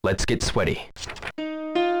Let's get sweaty.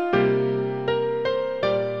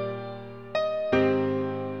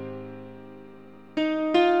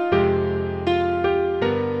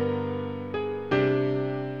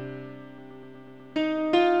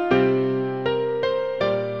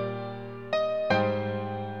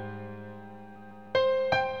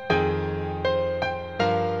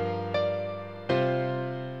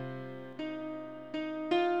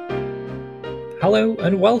 Hello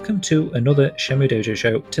and welcome to another Shenmue Dojo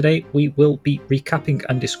show. Today we will be recapping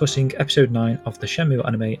and discussing episode 9 of the Shenmue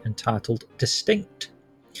anime entitled Distinct.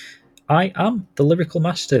 I am the lyrical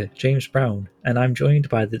master, James Brown, and I'm joined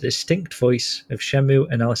by the distinct voice of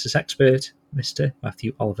Shenmue analysis expert, Mr.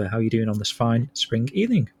 Matthew Oliver. How are you doing on this fine spring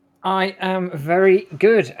evening? I am very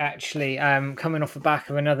good, actually. Coming off the back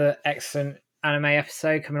of another excellent anime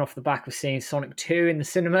episode, coming off the back of seeing Sonic 2 in the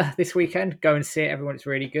cinema this weekend. Go and see it, everyone. It's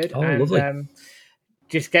really good. Oh, and lovely.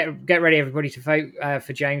 Just get ready, everybody, to vote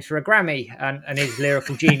for James for a Grammy and his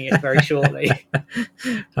lyrical genius very shortly.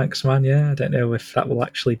 Thanks, man. Yeah, I don't know if that will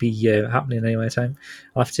actually be happening any time.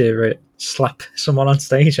 I'll have to slap someone on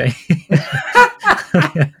stage, eh?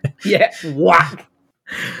 Yeah, whack.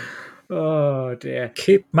 Oh, dear.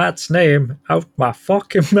 Keep Matt's name out my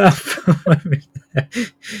fucking mouth.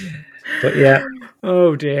 But yeah.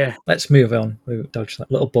 Oh, dear. Let's move on. We'll dodge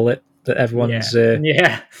that little bullet that everyone's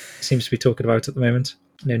seems to be talking about at the moment.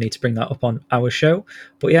 No need to bring that up on our show.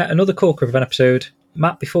 But yeah, another corker of an episode.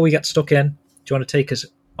 Matt, before we get stuck in, do you want to take us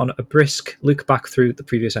on a brisk look back through the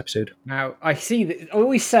previous episode? Now, I see that I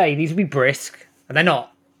always say these will be brisk, and they're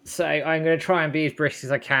not. So I'm going to try and be as brisk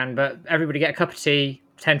as I can, but everybody get a cup of tea,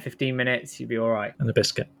 10-15 minutes, you'll be all right. And a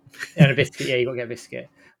biscuit. And a biscuit, yeah, you got to get a biscuit.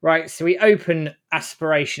 Right, so we open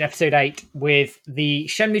Aspiration, episode 8, with the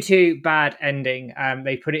Shenmue 2 bad ending.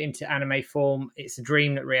 They put it into anime form. It's a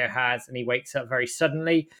dream that Ryo has, and he wakes up very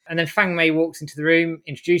suddenly. And then Fang Mei walks into the room,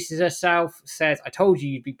 introduces herself, says, I told you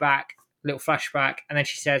you'd be back. Little flashback. And then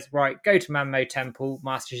she says, right, go to Manmo Temple.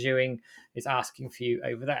 Master Zhuing is asking for you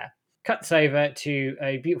over there. Cuts over to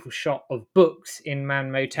a beautiful shot of books in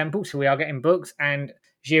Manmo Temple. So we are getting books, and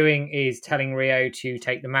Zhuing is telling Ryo to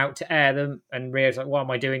take them out to air them, and Ryo's like, why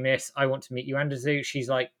am I doing this? I want to meet Yuandazu. She's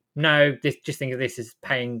like, no, just think of this as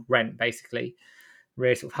paying rent, basically.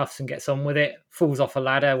 Ryo sort of huffs and gets on with it, falls off a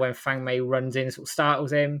ladder when Fang Mei runs in, sort of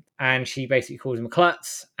startles him, and she basically calls him a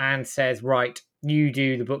klutz and says, right, you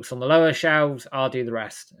do the books on the lower shelves, I'll do the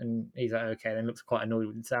rest. And he's like, okay, then looks quite annoyed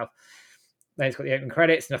with himself. Then it's got the opening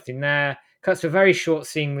credits, nothing there. Cuts to a very short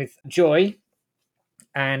scene with Joy,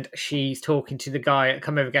 and she's talking to the guy at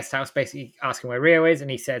Come Over Guest House, basically asking where Ryo is,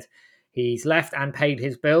 and he says he's left and paid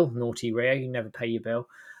his bill. Naughty Ryo, you never pay your bill.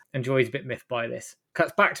 And Joy's a bit miffed by this.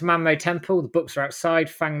 Cuts back to Manmo Temple. The books are outside.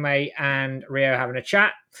 Fang Mei and Ryo having a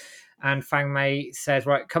chat. And Fang Mei says,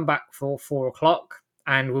 right, come back for 4 o'clock.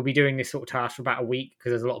 And we'll be doing this sort of task for about a week because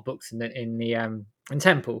there's a lot of books in the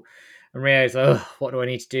temple. And Ryo's like, what do I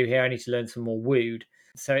need to do here? I need to learn some more Wood.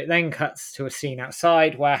 So it then cuts to a scene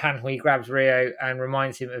outside where Hanhui grabs Ryo and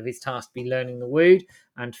reminds him of his task to be learning the Wood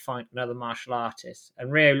and to find another martial artist.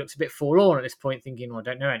 And Ryo looks a bit forlorn at this point, thinking, well, I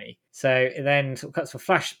don't know any. So it then sort of cuts to a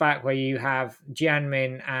flashback where you have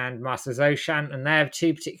Jianmin and Master Zoshan, and they have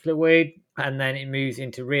 2 particular Wood. And then it moves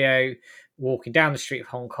into Ryo walking down the street of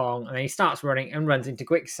Hong Kong, and then he starts running and runs into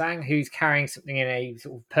Guixang, who's carrying something in a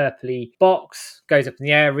sort of purpley box, goes up in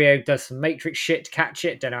the air. Ryo does some Matrix shit to catch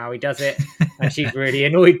it, don't know how he does it, and she's really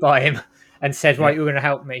annoyed by him and says, right, you're going to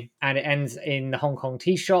help me. And it ends in the Hong Kong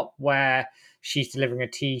tea shop where she's delivering a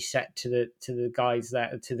tea set to the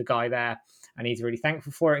guy there, and he's really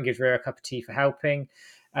thankful for it and gives Ryo a cup of tea for helping.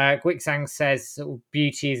 Guixang says sort of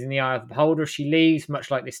beauty is in the eye of the beholder. She leaves, much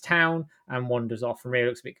like this town, and wanders off. And Ryo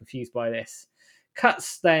looks a bit confused by this.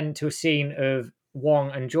 Cuts then to a scene of Wong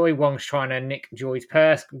and Joy. Wong's trying to nick Joy's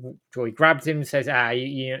purse. Joy grabs him and says,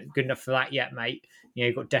 you're not good enough for that yet, mate.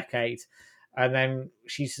 You've got decades. And then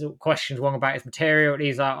she sort of questions Wong about his material. And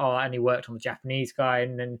he's like, I only worked on the Japanese guy.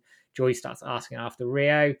 And then Joy starts asking after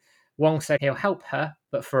Ryo. Wong said he'll help her,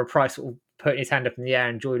 but for a price, sort of putting his hand up in the air,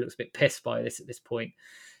 and Joy looks a bit pissed by this at this point.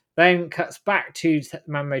 Then cuts back to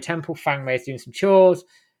Manmo Temple. Fang Mei is doing some chores.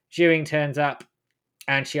 Zhuing turns up,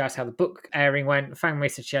 and she asks how the book airing went. Fang Mei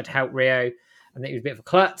said she had to help Ryo, and that he was a bit of a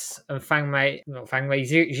klutz. And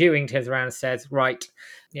Zhuing turns around and says, right,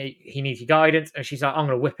 he needs your guidance. And she's like, I'm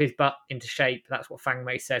going to whip his butt into shape. That's what Fang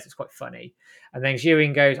Mei says. It's quite funny. And then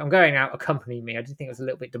Zhuing goes, I'm going out, accompany me. I did think it was a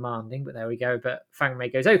little bit demanding, but there we go. But Fang Mei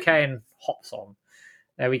goes, okay, and hops on.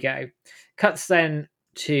 There we go. Cuts then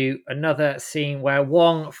to another scene where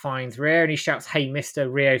Wong finds Ryo and he shouts, hey, mister.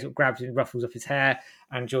 Ryo sort of grabs him and ruffles up his hair,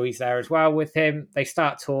 and Joy's there as well with him. They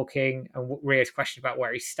start talking, and Ryo's questioned about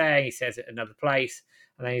where he's staying. He says at another place,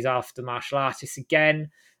 And then he's after martial artists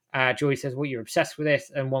again. Joy says, well, you're obsessed with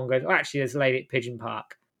this. And one goes, oh, actually, there's a lady at Pigeon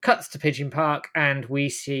Park. Cuts to Pigeon Park, and we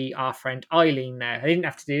see our friend Eileen there. They didn't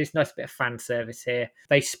have to do this. Nice bit of fan service here.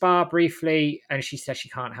 They spar briefly, and she says she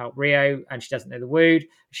can't help Rio, and she doesn't know the wound.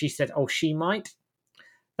 She said, oh, she might.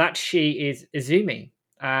 That she is Izumi,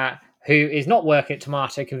 who is not working at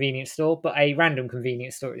Tomato convenience store, but a random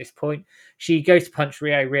convenience store at this point. She goes to punch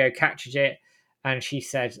Rio. Rio catches it, and she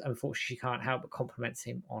says, unfortunately, she can't help but compliments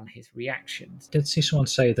him on his reactions. Did see someone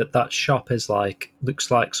say that shop is looks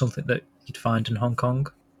like something that you'd find in Hong Kong?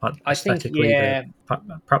 I think, yeah.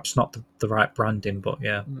 Perhaps not the right branding, but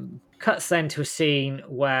yeah. Cuts then to a scene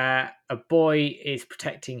where a boy is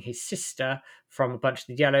protecting his sister from a bunch of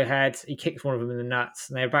the yellowheads. He kicks one of them in the nuts,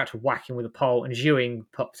 and they're about to whack him with a pole, and Zhuing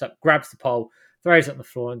pops up, grabs the pole, throws it on the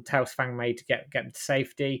floor, and tells Fang Mei to get them to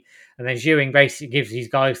safety. And then Zhuing basically gives these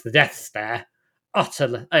guys the death stare,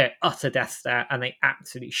 utter death stare, and they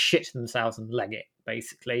absolutely shit themselves and leg it,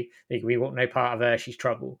 basically. We want no part of her, she's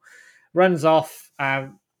trouble. Runs off.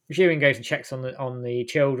 Zhuing goes and checks on the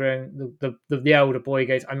children. The elder boy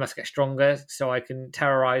goes, I must get stronger so I can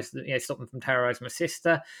stop them from terrorizing my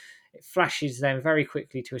sister. It flashes then very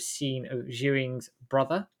quickly to a scene of Zhuing's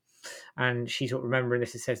brother. And she's sort of remembering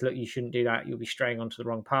this and says, look, you shouldn't do that. You'll be straying onto the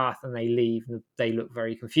wrong path. And they leave. And they look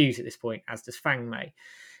very confused at this point, as does Fang Mei.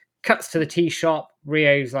 Cuts to the tea shop.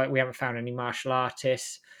 Rio's like, we haven't found any martial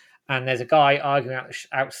artists. And there's a guy arguing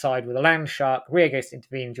outside with a land shark. Rio goes to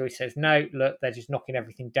intervene, and Joy says, no, look, they're just knocking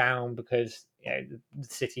everything down because the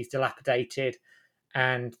city's dilapidated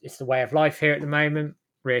and it's the way of life here at the moment.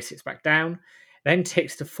 Rio sits back down. Then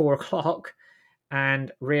ticks to 4 o'clock,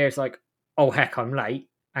 and Rio's like, oh, heck, I'm late,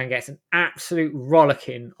 and gets an absolute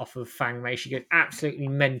rollicking off of Fang Mei. She goes absolutely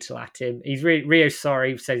mental at him. Rio's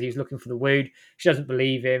sorry, says he was looking for the wound. She doesn't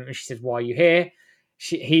believe him, and she says, why are you here?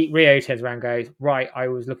 Rio turns around and goes, right, I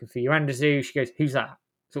was looking for Yuandazu. She goes, who's that?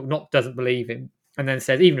 Sort of doesn't believe him. And then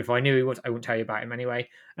says, even if I knew he was, I wouldn't tell you about him anyway.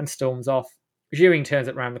 And storms off. Zhuing turns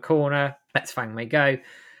it around the corner, lets Fang Mei go.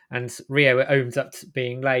 And Rio owns up to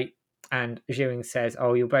being late. And Zhuing says,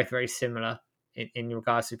 oh, you're both very similar in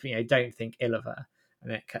regards to, don't think ill of her.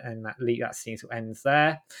 And that scene sort of ends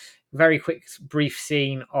there. Very quick, brief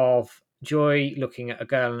scene of Joy looking at a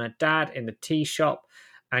girl and her dad in the tea shop.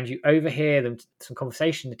 And you overhear some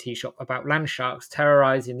conversation in the tea shop about land sharks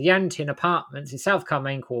terrorizing the Yantian apartments in South Car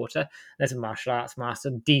main quarter. There's a martial arts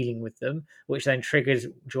master dealing with them, which then triggers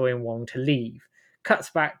Joy and Wong to leave.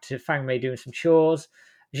 Cuts back to Fang Mei doing some chores.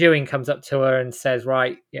 Zhuing comes up to her and says,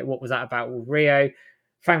 right, what was that about with Rio?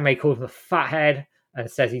 Fang Mei calls him a fathead and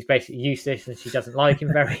says he's basically useless and she doesn't like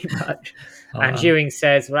him very much. And Zhuing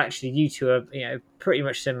says, well, actually, you two are pretty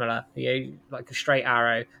much similar. Like a straight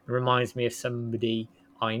arrow. It reminds me of somebody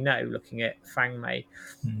I know, looking at Fang Mei.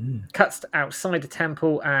 Cuts outside the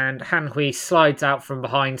temple, and Han Hui slides out from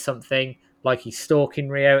behind something like he's stalking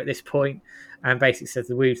Rio at this point, and basically says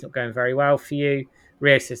the wound's not going very well for you.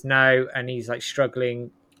 Rio says no, and he's like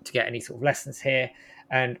struggling to get any sort of lessons here.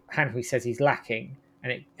 And Han Hui says he's lacking,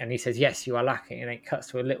 and he says, yes, you are lacking. And it cuts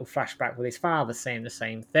to a little flashback with his father saying the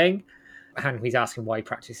same thing. Han Hui's asking why he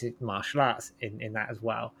practices martial arts in that as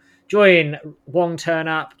well. Joy and Wong turn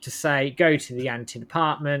up to say, go to the Yantian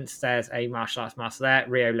apartments. There's a martial arts master there.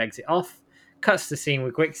 Rio legs it off. Cuts the scene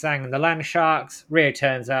with Guixang and the land sharks. Rio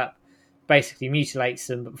turns up, basically mutilates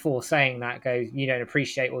them, but before saying that goes, you don't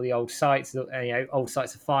appreciate all the old sites. Old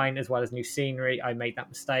sites are fine, as well as new scenery. I made that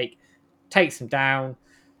mistake. Takes them down.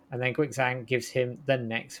 And then Guixang gives him the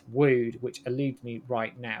next wound, which eludes me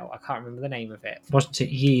right now. I can't remember the name of it. Wasn't it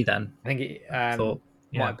Yi then? I think it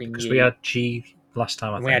might have been because Yi. We had G last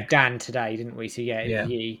time, I think. We had Dan today, didn't we? So yeah.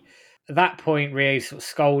 Yi. At that point, Rio sort of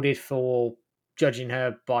scolded for judging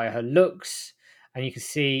her by her looks. And you can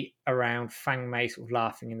see around Fang Mei sort of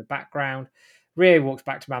laughing in the background. Rio walks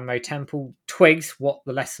back to Manmo Temple, twigs what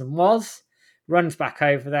the lesson was, runs back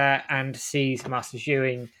over there and sees Master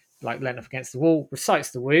Zhuing leant up against the wall,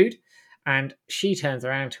 recites the wound, and she turns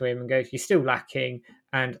around to him and goes, you're still lacking,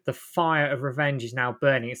 and the fire of revenge is now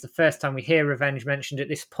burning. It's the first time we hear revenge mentioned at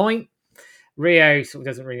this point. Rio sort of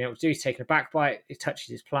doesn't really know what to do. He's taken aback by it. He touches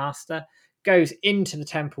his plaster, goes into the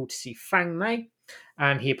temple to see Fang Mei,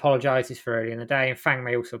 and he apologises for earlier in the day, and Fang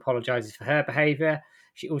Mei also apologises for her behaviour.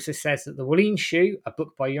 She also says that the Wolin Shu, a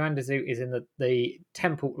book by Yuandazu, is in the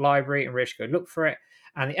temple library, and Rio should go look for it.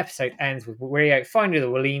 And the episode ends with Rio finding the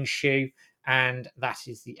Wolin Shu, and that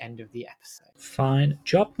is the end of the episode. Fine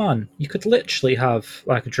job, man. You could literally have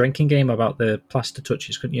a drinking game about the plaster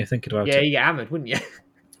touches, couldn't you, thinking about it? Yeah, you get hammered, wouldn't you?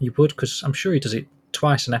 You would, because I'm sure he does it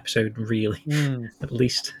twice an episode, really, at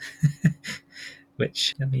least.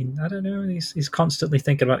 which, I mean, I don't know. He's constantly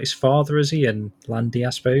thinking about his father, is he? And Landy,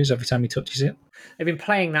 I suppose, every time he touches it. They've been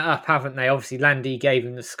playing that up, haven't they? Obviously, Landy gave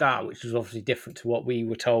him the scar, which was obviously different to what we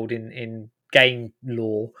were told in game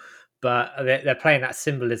lore. But they're playing that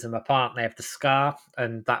symbolism up, aren't they, of the scar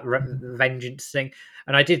and that vengeance thing.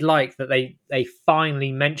 And I did like that they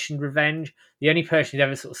finally mentioned revenge. The only person who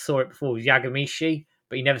ever sort of saw it before was Yagamishi,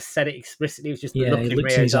 but he never said it explicitly. It was just the Yeah, look he in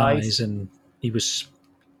looked in his Rio's eyes, and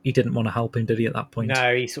he didn't want to help him, did he? At that point,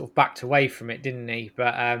 No, he sort of backed away from it, didn't he?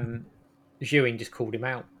 But Ewing just called him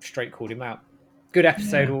out, straight called him out. Good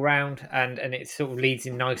episode yeah. all round, and it sort of leads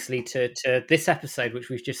in nicely to this episode, which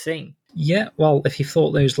we've just seen. Yeah, well, if you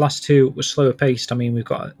thought those last two were slower paced, I mean, we've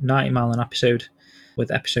got a 90-mile an episode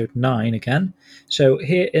with episode 9 again. So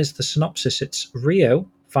here is the synopsis. It's Rio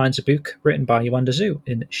finds a book written by Yuanda Zhu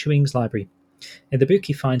in Shuing's library. In the book,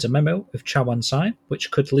 he finds a memo of Chawan Sai,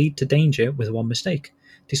 which could lead to danger with one mistake.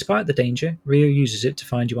 Despite the danger, Rio uses it to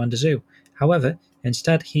find Yuanda Zhu. However,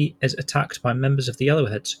 instead, he is attacked by members of the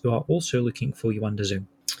Yellowheads who are also looking for Yuanda Zhu.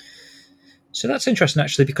 So that's interesting,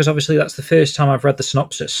 actually, because obviously that's the first time I've read the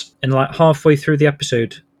synopsis. And like halfway through the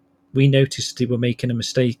episode, we noticed they were making a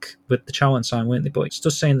mistake with the Chawan sign, weren't they? But it's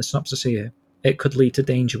just saying the synopsis here. It could lead to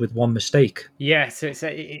danger with one mistake. Yeah, so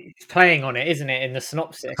it's playing on it, isn't it, in the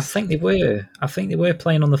synopsis? I think they were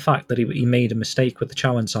playing on the fact that he made a mistake with the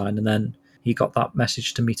Chawan sign, and then he got that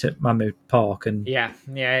message to meet at Mahmood Park, and Yeah.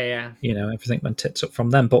 everything went tits up from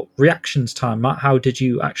them. But reactions time, Matt, how did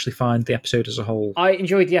you actually find the episode as a whole? I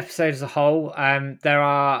enjoyed the episode as a whole. There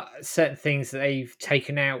are certain things that they've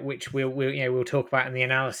taken out, which we'll talk about in the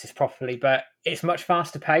analysis properly. But it's much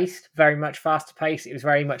faster paced, very much faster paced. It was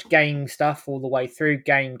very much game stuff all the way through.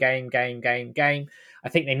 Game. I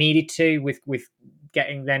think they needed to with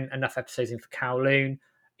getting then enough episodes in for Kowloon.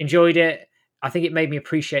 Enjoyed it. I think it made me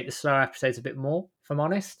appreciate the slower episodes a bit more, if I'm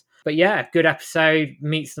honest. But yeah, good episode,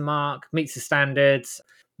 meets the mark, meets the standards.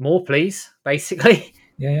 More, please, basically.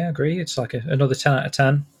 Yeah, I agree. It's like another 10 out of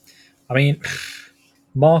 10. I mean,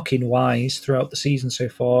 marking wise throughout the season so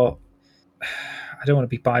far, I don't want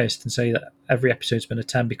to be biased and say that every episode's been a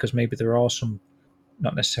 10, because maybe there are some,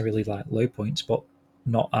 not necessarily like low points, but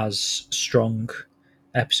not as strong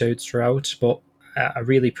episodes throughout. But I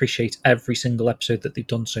really appreciate every single episode that they've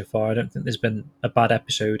done so far. I don't think there's been a bad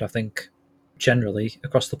episode. I think generally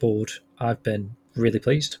across the board, I've been really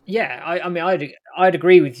pleased. Yeah, I mean, I'd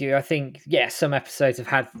agree with you. I think, yeah, some episodes have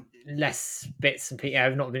had less bits and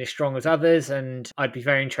have not been as strong as others, and I'd be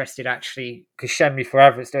very interested actually, because Shenmue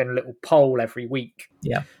Forever is doing a little poll every week,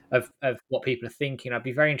 Yeah, of what people are thinking. I'd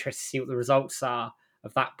be very interested to see what the results are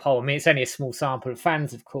of that poll. I mean, it's only a small sample of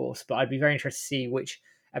fans, of course, but I'd be very interested to see which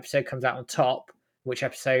episode comes out on top, which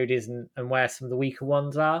episode isn't, and where some of the weaker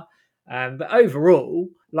ones are. But overall,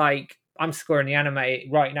 like, I'm scoring the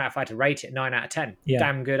anime right now. If I had to rate it, 9 out of 10. yeah.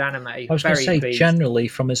 Damn good anime. I was going to Very say, pleased. generally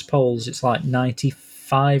from his polls, it's like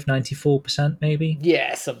 95, 94% maybe.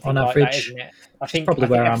 Yeah, something on like average, that, isn't it? I think probably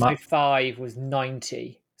where I'm episode at. 5 was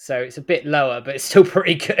 90, so it's a bit lower, but it's still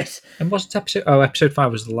pretty good. And wasn't episode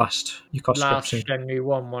 5 was the last Yokosuka Last episode. Shenmue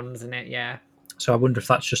 1 one, wasn't it? Yeah. So I wonder if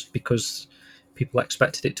that's just because people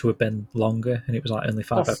expected it to have been longer and it was like only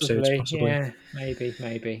 5 episodes, possibly. Yeah,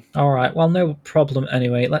 maybe. All right, well, no problem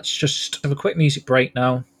anyway. Let's just have a quick music break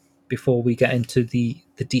now before we get into the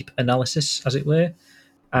deep analysis, as it were.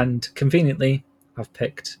 And conveniently, I've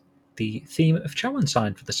picked the theme of Chawan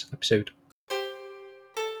Sign for this episode.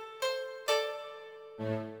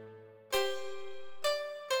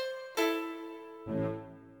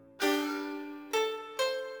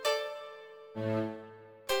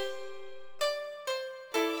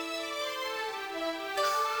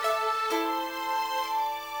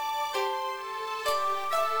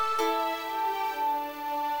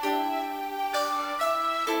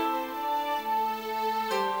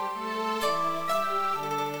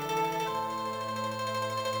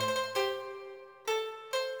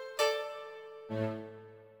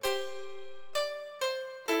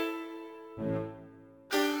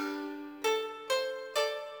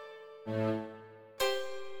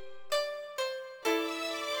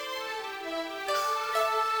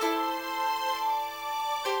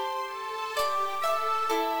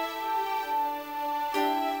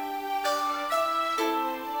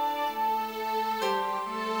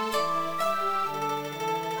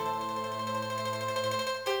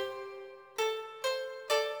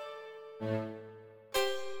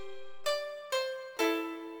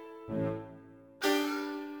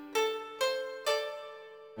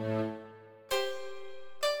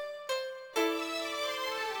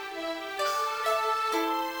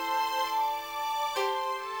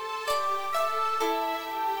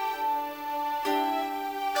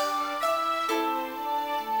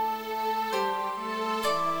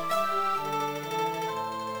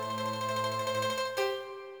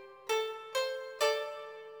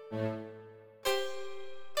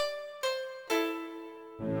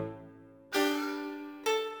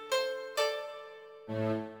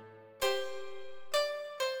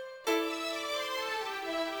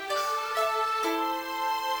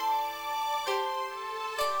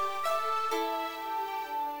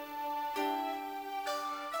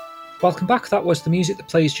 Welcome back. That was the music that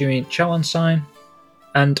plays during Chowan Sign.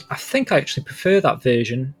 And I think I actually prefer that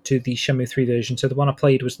version to the Shenmue 3 version. So the one I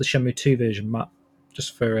played was the Shenmue 2 version, Matt,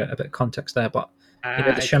 just for a bit of context there. But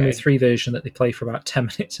the Shenmue 3 version that they play for about 10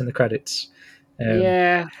 minutes in the credits.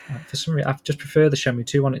 Yeah. For some reason, I just prefer the Shenmue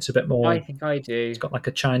 2 one. It's a bit more... I think I do. It's got like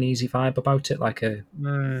a Chinesey vibe about it, like a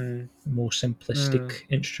more simplistic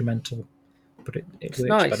instrumental. But it works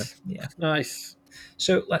better. Yeah. Nice.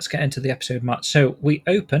 So let's get into the episode, Matt. So we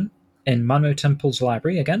open in Manmo Temple's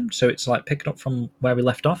library again. So it's like picking up from where we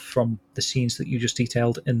left off from the scenes that you just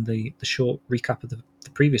detailed in the short recap of the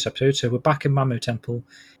previous episode. So we're back in Manmo Temple.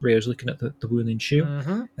 Ryo's looking at the Wuling Shu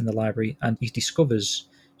in the library, and he discovers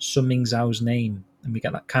Sun Ming Zhao's name. And we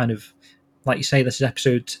get that kind of, like you say, this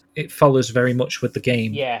episode, it follows very much with the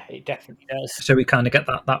game. Yeah, it definitely does. So we kind of get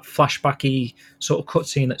that flashbacky sort of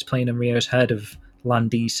cutscene that's playing in Ryo's head of Lan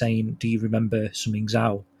Di saying, "Do you remember Sun Ming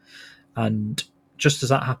Zhao?" And just as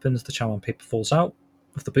that happens, the Chowan paper falls out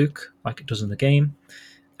of the book, like it does in the game.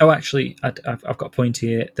 Oh, actually, I've got a point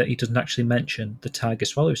here that he doesn't actually mention the Tiger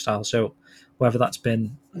Swallow style. So whether that's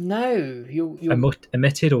been you're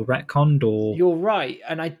omitted or retconned, or you're right,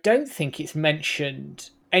 and I don't think it's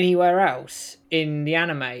mentioned anywhere else in the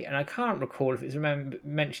anime, and I can't recall if it's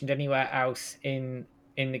mentioned anywhere else in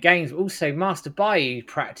the games. Also, Master Bai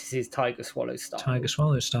practices Tiger Swallow style. Tiger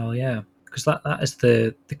Swallow style, yeah, because that is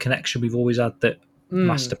the connection we've always had, that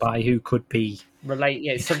Master Bai, who could be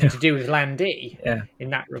it's something to do with Lan Di, in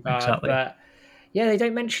that regard. Exactly. But yeah, they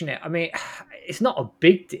don't mention it. I mean, it's not a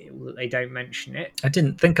big deal that they don't mention it. I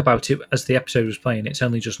didn't think about it as the episode was playing. It's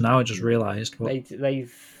only just now I just realised. I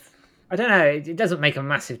don't know. It doesn't make a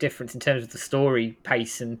massive difference in terms of the story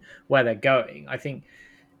pace and where they're going. I think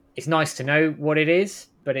it's nice to know what it is,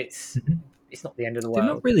 but it's not the end of the world.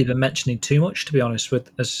 They've not really been mentioning too much, to be honest,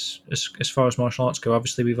 with as far as martial arts go.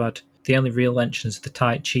 Obviously, we've had the only real mentions of the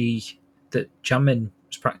Tai Chi that Jamin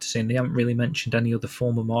was practicing. They haven't really mentioned any other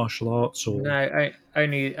form of martial arts, or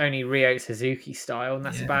only Ryo Suzuki style, and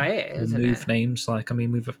that's about it. Isn't move it? names. Like, I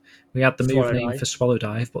mean, we had the move name for Swallow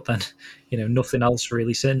Dive, but then nothing else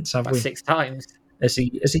really since, have about we? 6 times. Has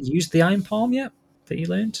he used the Iron Palm yet that he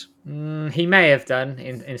learned? He may have done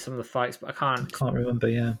in some of the fights, but I can't remember.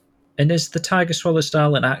 Yeah. And is the Tiger Swallow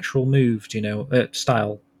style an actual move? Do you know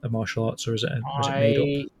style of martial arts, or is it made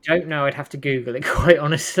up? I don't know. I'd have to Google it, quite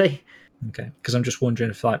honestly. Okay, because I'm just wondering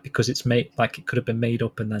if, like, because it's made, like, it could have been made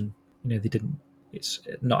up and then they didn't. It's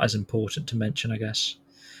not as important to mention, I guess.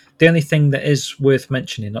 The only thing that is worth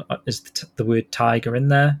mentioning is the word tiger in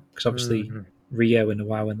there, because obviously Ryo and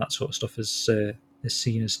WoW and that sort of stuff is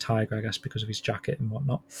seen as tiger, I guess, because of his jacket and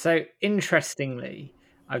whatnot. So interestingly,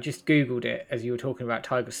 I've just Googled it as you were talking about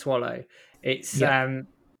Tiger Swallow. It's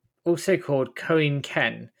also called Koin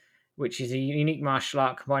Ken, which is a unique martial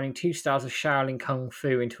art combining 2 styles of Shaolin Kung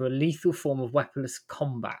Fu into a lethal form of weaponless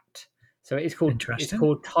combat. So it's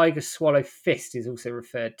called Tiger Swallow Fist, is also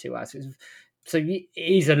referred to as. So it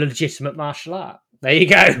is a legitimate martial art. There you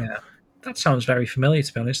go. Yeah, that sounds very familiar,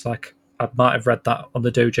 to be honest. Like, I might have read that on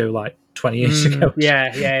the dojo like 20 years ago.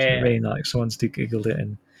 Yeah. I mean, like, someone's Googled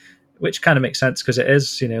it, which kind of makes sense, because it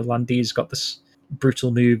is, Lan Di's got this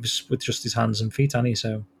brutal moves with just his hands and feet, hasn't he?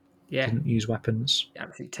 So didn't use weapons. Yeah,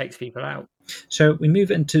 absolutely takes people out. So we move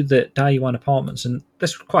into the Daiyuan apartments, and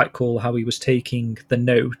this was quite cool how he was taking the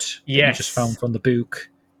note that you just found from the book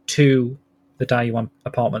to the Daiyuan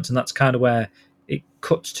apartments, and that's kind of where it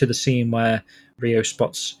cuts to the scene where Ryo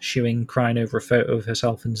spots Xiuying crying over a photo of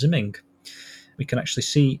herself and Ziming. We can actually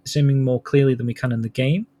see Ziming more clearly than we can in the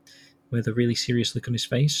game, with a really serious look on his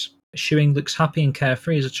face. Xiuying looks happy and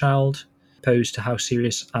carefree as a child, opposed to how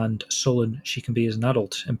serious and sullen she can be as an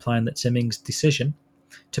adult, implying that Ziming's decision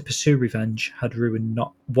to pursue revenge had ruined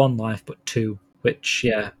not one life but 2, which,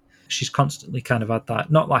 she's constantly kind of had that,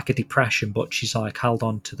 not like a depression, but she's like held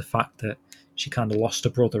on to the fact that she kind of lost a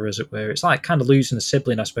brother, as it were. It's like kind of losing a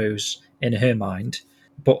sibling, I suppose, in her mind.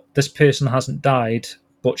 But this person hasn't died,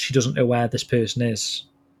 but she doesn't know where this person is,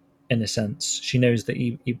 in a sense. She knows that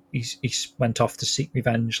he went off to seek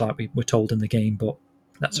revenge, like we were told in the game, but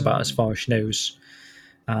that's about as far as she knows.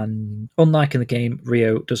 And unlike in the game,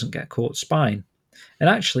 Ryo doesn't get caught spying. And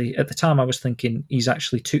actually, at the time, I was thinking he's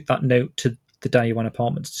actually took that note to the Daiyuan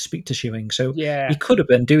apartments to speak to Xiuying. So he could have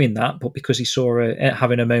been doing that, but because he saw her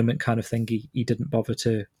having a moment kind of thing, he didn't bother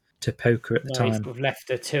to poke her at the time. He sort of left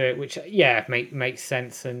her to it, which, makes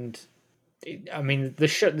sense. And I mean, the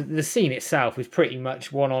scene itself is pretty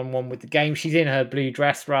much one-on-one with the game. She's in her blue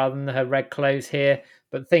dress rather than her red clothes here,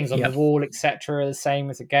 but things on the wall, etc., are the same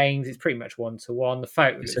as the games. It's pretty much one-to-one. The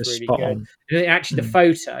photo looks really good. And actually, the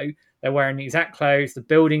photo, they're wearing the exact clothes. The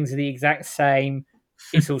buildings are the exact same.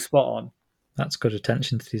 It's all spot on. That's good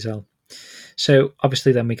attention to detail. So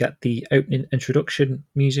obviously then we get the opening introduction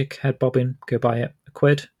music, head bobbing, go buy it,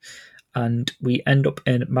 £1, and we end up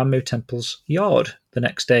in Manmo Temple's yard the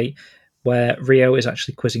next day, where Rio is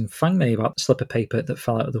actually quizzing Fang Mei about the slip of paper that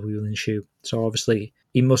fell out of the Wulin shoe. So obviously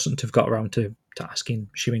he mustn't have got around to asking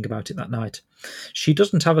Xing about it that night. She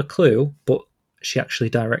doesn't have a clue, but she actually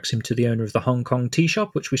directs him to the owner of the Hong Kong tea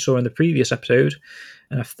shop, which we saw in the previous episode.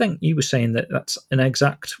 And I think you were saying that that's an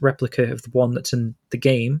exact replica of the one that's in the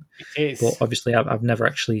game. It is. But obviously I've never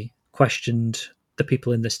actually questioned the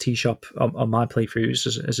people in this tea shop on my playthroughs,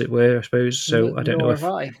 as it were, I suppose. So I don't know if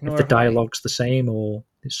the dialogue's the same or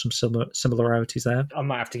there's some similarities there. I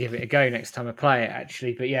might have to give it a go next time I play it,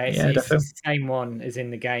 actually. But yeah, it's the same one as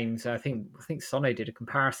in the game. So I think Sono did a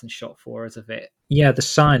comparison shot for us of it. Yeah, the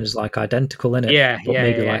sign is like identical in it. Yeah, but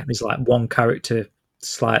maybe like there's like one character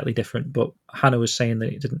slightly different, but Hannah was saying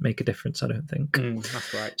that it didn't make a difference, I don't think.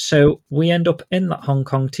 That's right. So we end up in that Hong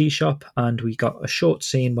Kong tea shop, and we got a short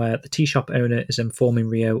scene where the tea shop owner is informing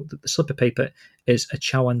Rio that the slip of paper is a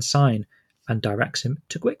Chaoan sign and directs him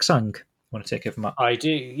to Guixang. Want to take over, Matt? I do,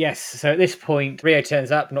 yes. So at this point, Rio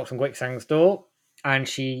turns up, knocks on Guixang's door, and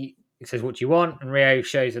she says, "What do you want?" And Rio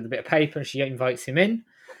shows her the bit of paper, and she invites him in,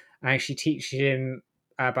 and she teaches him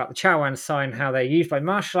about the Chaoan sign, how they're used by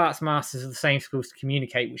martial arts masters of the same schools to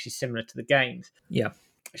communicate, which is similar to the games. Yeah.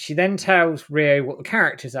 She then tells Rio what the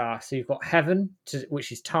characters are. So you've got heaven,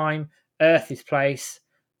 which is time, earth is place,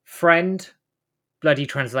 friend, bloody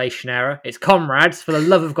translation error. It's comrades. For the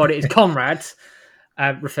love of God, it is comrades.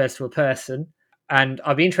 Refers to a person. And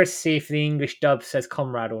I'll be interested to see if the English dub says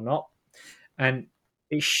comrade or not. And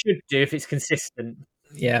it should do if it's consistent.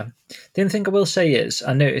 Yeah. The only thing I will say is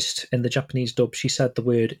I noticed in the Japanese dub she said the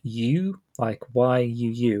word you, like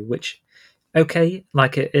Y-U-U, which, okay,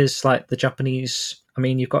 like it is like the Japanese. I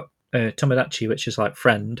mean, you've got Tomodachi, which is like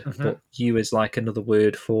friend, but you is like another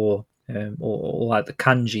word for, or like the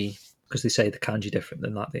kanji, because they say the kanji different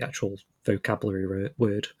than like the actual vocabulary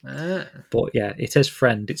word. But yeah, it is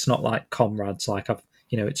friend. It's not like comrades. Like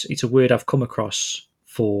it's a word I've come across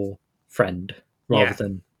for friend rather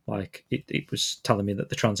than like it was telling me that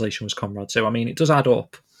the translation was comrade. So I mean, it does add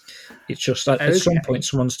up. It's just at some point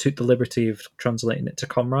someone's took the liberty of translating it to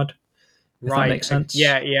comrade. If that makes sense.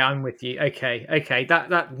 Yeah, I'm with you. Okay,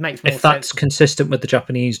 that makes more sense. If that's consistent with the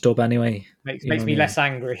Japanese dub, anyway, makes me less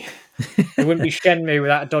angry. It wouldn't be Shenmue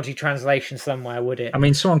without a dodgy translation somewhere, would it? I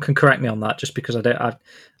mean, someone can correct me on that, just because I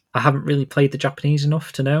haven't really played the Japanese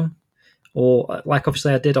enough to know. Or like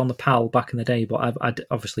obviously I did on the PAL back in the day, but I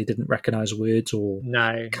obviously didn't recognise words or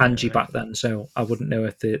kanji back then, so I wouldn't know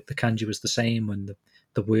if the kanji was the same when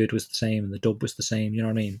the word was the same and the dub was the same. You know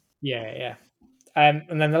what I mean? Yeah.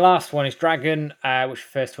 And then the last one is Dragon, which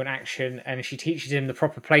refers to an action, and she teaches him the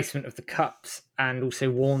proper placement of the cups and also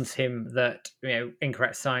warns him that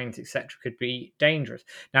incorrect signs, etc., could be dangerous.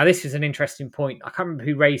 Now, this is an interesting point. I can't remember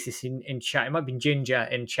who raised this in chat. It might have been Ginger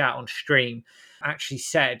in chat on stream. Actually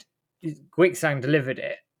said Guixang delivered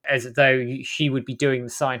it as though she would be doing the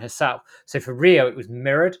sign herself. So for Rio, it was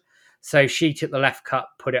mirrored. So she took the left cup,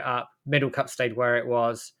 put it up, middle cup stayed where it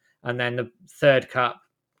was, and then the third cup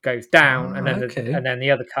goes down, and then the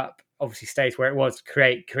other cup obviously stays where it was to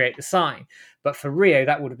create the sign. But for Rio,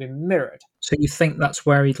 that would have been mirrored. So you think that's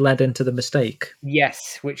where he'd led into the mistake?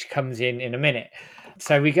 Yes, which comes in a minute.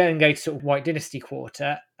 So we go to sort of White Dynasty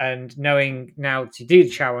Quarter, and knowing now to do the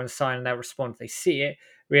Chaoan sign and they'll respond if they see it,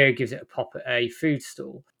 Rio gives it a pop at a food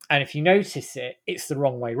stall. And if you notice it, it's the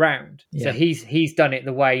wrong way round. Yeah. So he's done it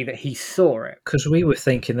the way that he saw it. Because we were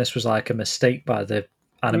thinking this was like a mistake by the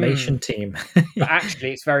animation team. But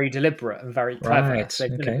actually, it's very deliberate and very clever. Right,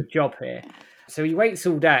 They've done a good job here. So he waits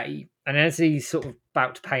all day, and as he's sort of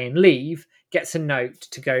about to pay and leave, gets a note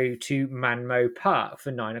to go to Manmo Park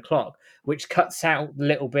for 9:00, which cuts out a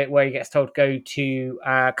little bit where he gets told to go to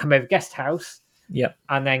Come Over Guest House. Yep.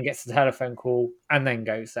 And then gets the telephone call and then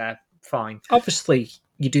goes there. Fine. Obviously,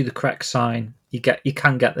 you do the correct sign. You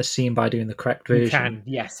can get the scene by doing the correct version. You can,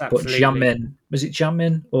 yes, absolutely. But Jianmin, was it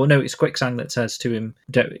Jianmin? Or no, it's Guixang that says to him,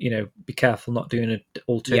 be careful not doing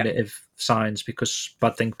alternative signs because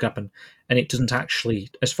bad things happen. And it doesn't actually,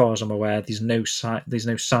 as far as I'm aware, there's no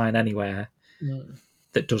sign anywhere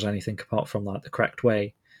that does anything apart from like the correct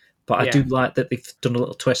way. But I do like that they've done a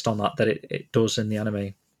little twist on that it does in the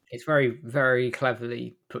anime. It's very, very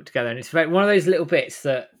cleverly put together. And it's one of those little bits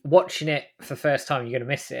that watching it for the first time, you're going to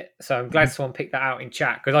miss it. So I'm glad someone picked that out in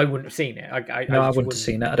chat because I wouldn't have seen it. I wouldn't have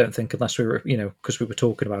seen it, I don't think, unless we were, because we were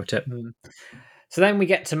talking about it. So then we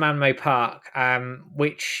get to Manmo Park,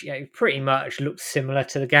 which pretty much looks similar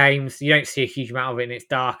to the games. You don't see a huge amount of it, and it's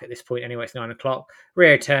dark at this point anyway. It's 9:00.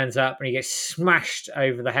 Rio turns up, and he gets smashed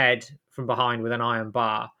over the head from behind with an iron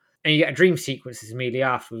bar. And you get a dream sequences immediately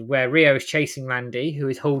afterwards where Rio is chasing Landy, who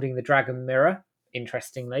is holding the dragon mirror,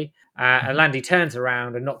 interestingly. And Landy turns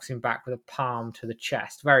around and knocks him back with a palm to the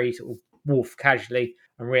chest, very sort of wolf casually,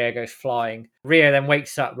 and Rio goes flying. Rio then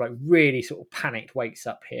wakes up, like really sort of panicked, wakes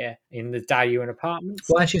up here in the Daiyuan apartments.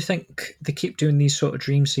 Why do you think they keep doing these sort of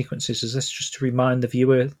dream sequences? Is this just to remind the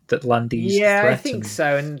viewer that Landy's the threat? I think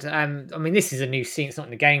so. And I mean, this is a new scene. It's not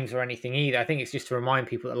in the games or anything either. I think it's just to remind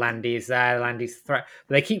people that Landy is there. Landy's the threat.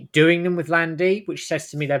 But they keep doing them with Landy, which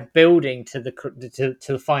says to me they're building to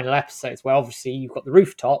the final episodes, where obviously you've got the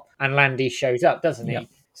rooftop and Landy shows up, doesn't he? Yeah.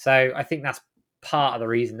 So I think that's part of the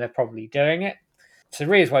reason they're probably doing it. So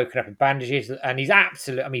Rhea's woken up in bandages and he's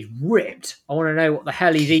absolutely, I mean, he's ripped. I want to know what the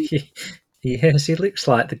hell he's eating. Yes, he looks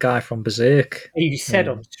like the guy from Berserk. He said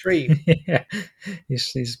on stream. Yeah,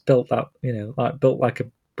 he's built that, built like a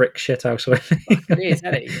brick shit house. It is,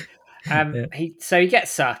 isn't he? So he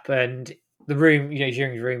gets up and the room,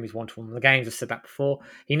 Zhiying's room is one-to-one. The games have said that before.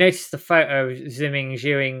 He noticed the photo of Zimming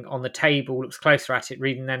Zhiying on the table, looks closer at it,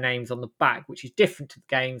 reading their names on the back, which is different to the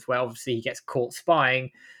games where obviously he gets caught spying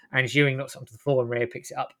and Zhiying knocks it onto the floor and Rio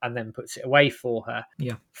picks it up and then puts it away for her.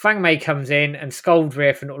 Yeah. Fang Mei comes in and scolds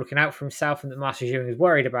Rio for not looking out for himself and that Master Zhiying is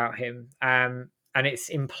worried about him. And it's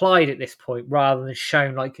implied at this point rather than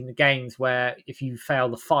shown like in the games where if you fail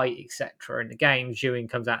the fight, etc. in the games, Zhiying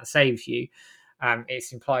comes out and saves you.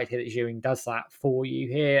 It's implied here that Zhiying does that for you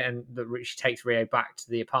here and that she takes Rio back to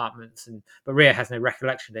the apartments. But Rio has no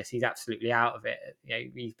recollection of this. He's absolutely out of it.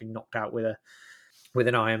 He's been knocked out with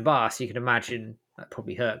an iron bar, so you can imagine that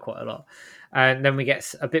probably hurt quite a lot. And then we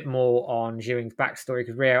get a bit more on Zhiying's backstory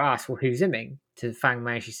because Rio asks, well, who's Zimming? To Fang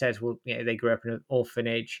Mei, she says, well, they grew up in an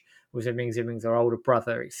orphanage. Was Zimming's our older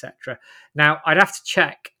brother, etc. Now, I'd have to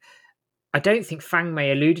check. I don't think Fang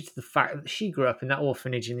Mei alluded to the fact that she grew up in that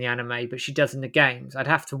orphanage in the anime, but she does in the games. I'd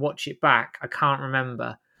have to watch it back. I can't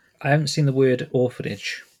remember. I haven't seen the word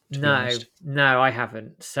orphanage. No, I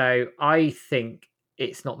haven't. So I think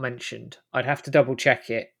it's not mentioned. I'd have to double check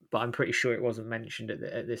it, but I'm pretty sure it wasn't mentioned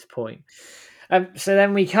at this point. So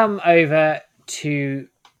then we come over to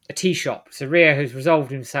a tea shop. So Rio has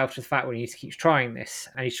resolved himself to the fact when he keeps trying this,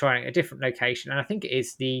 and he's trying a different location, and I think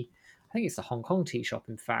it's the Hong Kong tea shop,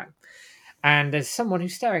 in fact. And there's someone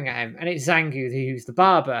who's staring at him, and it's Zangu, who's the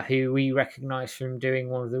barber, who we recognise from doing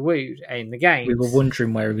one of the Wood in the game. We were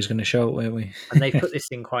wondering where he was going to show up, weren't we? And they put this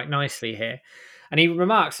in quite nicely here. And he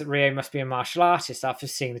remarks that Rio must be a martial artist after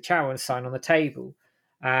seeing the Chawan sign on the table,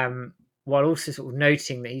 while also sort of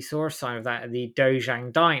noting that he saw a sign of that at the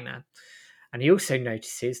Dojang Diner. And he also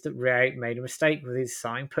notices that Rio made a mistake with his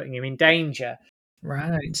sign, putting him in danger.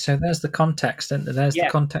 Right, so there's the context, and there's the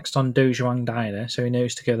context on Dojang Diner, so he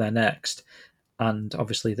knows to go there next, and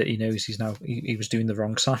obviously that he knows he was doing the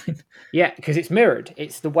wrong sign. Yeah, because it's mirrored.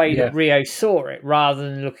 It's the way that Rio saw it rather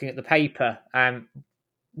than looking at the paper.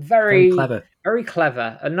 Very clever. Very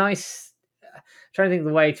clever. A nice. I'm trying to think of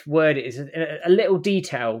the way to word it is a little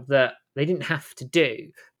detail that they didn't have to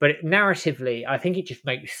do, but narratively, I think it just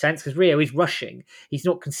makes sense because Rio is rushing. He's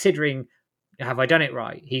not considering, have I done it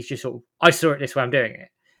right? He's just sort of, I saw it this way, I'm doing it.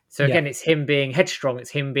 So again, it's him being headstrong, it's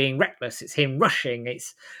him being reckless, it's him rushing,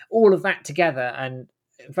 it's all of that together, and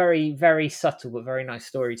very, very subtle but very nice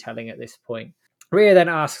storytelling at this point. Rio then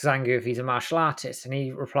asks Zangu if he's a martial artist, and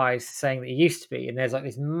he replies saying that he used to be, and there's like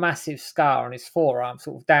this massive scar on his forearm,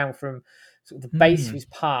 sort of down from sort of the base of his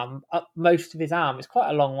palm up most of his arm. It's quite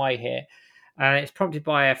a long way here. It's prompted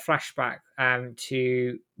by a flashback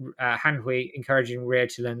to Han Hui encouraging Rio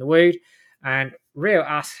to learn the Wood. And Rio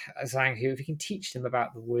asks Zangu if he can teach them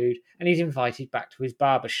about the Wood, and he's invited back to his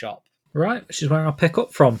barber shop. Right, which is where I'll pick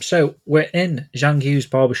up from. So we're in Zhanggu's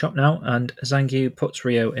barbershop now, and Zangu puts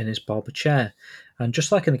Rio in his barber chair, and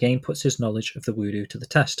just like in the game, puts his knowledge of the Voodoo to the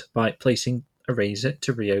test by placing a razor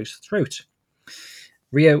to Rio's throat.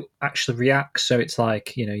 Rio actually reacts, so it's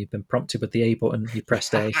like, you've been prompted with the A button, you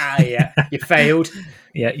pressed A. Yeah, you failed.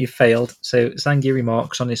 Yeah, you failed. So Zangu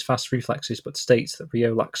remarks on his fast reflexes, but states that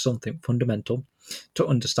Rio lacks something fundamental to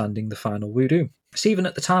understanding the final Voodoo. So even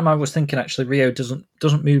at the time, I was thinking actually Rio doesn't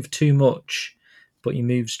move too much, but he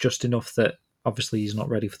moves just enough that obviously he's not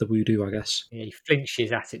ready for the Voodoo, I guess. Yeah, he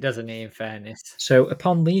flinches at it, doesn't he, in fairness? So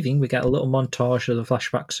upon leaving, we get a little montage of the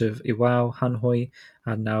flashbacks of Iwao, Han Hui,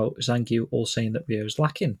 and now Zangu all saying that Rio's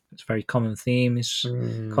lacking. It's a very common theme. He's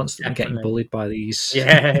constantly getting bullied by these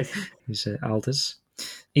elders.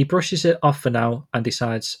 He brushes it off for now and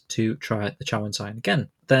decides to try the Chawan sign again.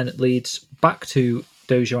 Then it leads back to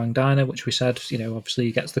Dojang Diner, which we said, obviously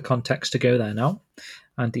he gets the context to go there now.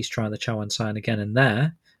 And he's trying the Chawan sign again in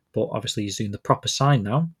there. But obviously he's doing the proper sign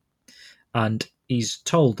now. And he's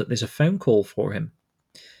told that there's a phone call for him.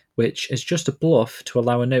 which is just a bluff to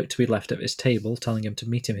allow a note to be left at his table telling him to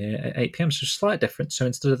meet him here at 8 p.m. So it's a slight difference. So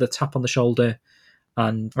instead of the tap on the shoulder,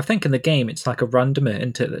 and I think in the game it's like a randomer,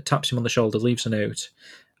 isn't it, that taps him on the shoulder, leaves a note,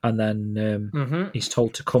 and then he's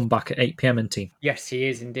told to come back at 8 p.m. and team. Yes, he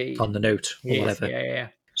is indeed. On the note or whatever. Yeah.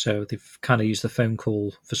 So they've kind of used the phone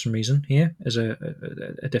call for some reason here as a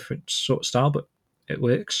different sort of style, but it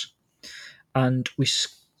works. And we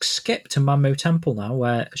skip to Manmo Temple now,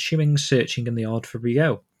 where Xiuming's searching in the yard for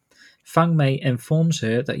Ryo. Fang Mei informs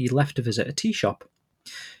her that he left to visit a tea shop.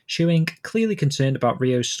 Xiuming, clearly concerned about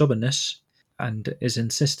Ryo's stubbornness and his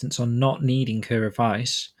insistence on not needing her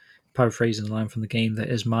advice, paraphrasing the line from the game, that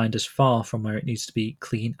his mind is far from where it needs to be,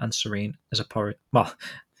 clean and serene as a porridge. Well,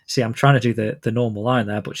 see, I'm trying to do the normal line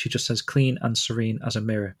there, but she just says clean and serene as a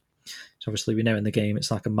mirror. So obviously we know in the game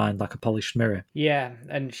it's like a mind like a polished mirror. Yeah,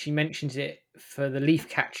 and she mentions it for the leaf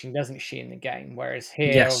catching, doesn't she, in the game? Whereas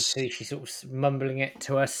here, Yes. obviously, she's sort of mumbling it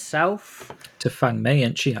to herself. To Fang Mei,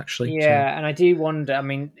 isn't she, actually? Yeah, and I do wonder, I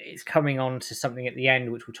mean, it's coming on to something at the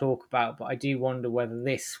end, which we'll talk about, but I do wonder whether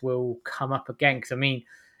this will come up again. Because, I mean,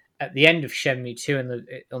 at the end of Shenmue 2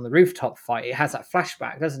 on the rooftop fight, it has that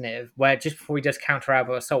flashback, doesn't it? Where just before he does counter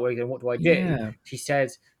elbow assault, where he's going, what do I do? Yeah. She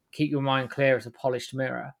says, keep your mind clear as a polished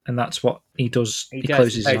mirror. And that's what he does. He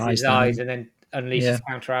closes his eyes and then unleashes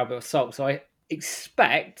counter elbow assault. So I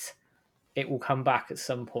expect it will come back at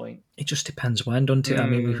some point. It just depends when, doesn't it? I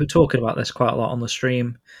mean, we were talking about this quite a lot on the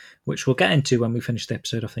stream, which we'll get into when we finish the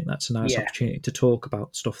episode. I think that's a nice opportunity to talk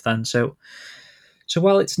about stuff then. So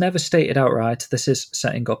while it's never stated outright, this is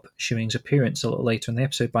setting up Xiuming's appearance a little later in the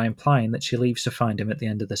episode by implying that she leaves to find him at the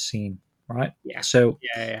end of the scene, right? Yeah. So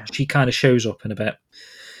she kind of shows up in a bit.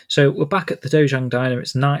 So we're back at the Dojang Diner.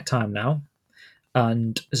 It's night time now.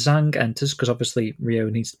 And Zhang enters, because obviously Ryo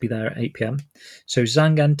needs to be there at 8 p.m. So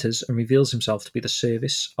Zhang enters and reveals himself to be the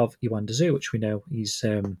service of Yuan Dezu, which we know he's...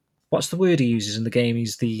 what's the word he uses in the game?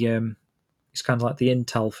 He's the... he's kind of like the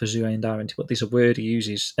intel for Zhu and Darren, but there's a word he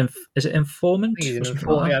uses. Is it informant? I think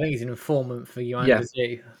he's an informant for Yuan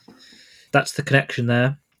Dezu. That's the connection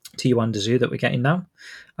there to Yuan Dezu that we're getting now.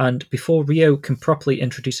 And before Ryo can properly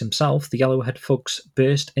introduce himself, the Yellowhead thugs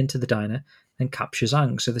burst into the diner and capture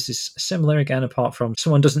Zhang. So this is similar again, apart from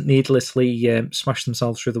someone doesn't needlessly smash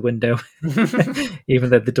themselves through the window, even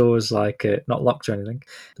though the door's like not locked or anything.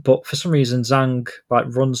 But for some reason, Zhang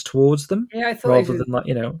runs towards them, rather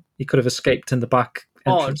than he could have escaped in the back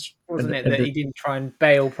entrance. Wasn't it that he didn't try and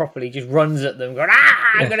bail properly, just runs at them, going,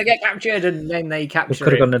 I'm going to get captured, and then they capture him.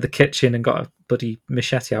 Could have gone to the kitchen and got a bloody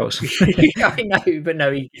machete out or something. I know, but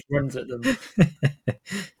no, he just runs at them.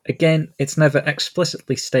 Again, it's never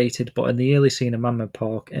explicitly stated, but in the early scene of Manmo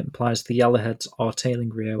Park, it implies the Yellowheads are tailing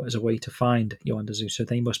Ryo as a way to find Yuan Dezu, so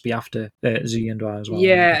they must be after Zhu Yandai as well.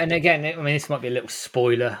 Yeah, and again, I mean, this might be a little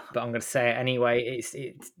spoiler, but I'm going to say it anyway. It's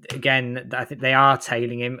again, I think they are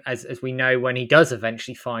tailing him, as we know, when he does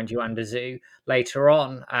eventually find Yuan Dezu later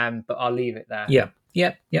on, but I'll leave it there.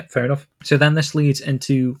 Yeah, fair enough. So then this leads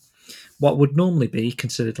into what would normally be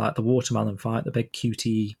considered like the watermelon fight, the big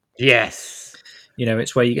QTE. Yes.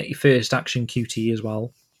 It's where you get your first action QTE as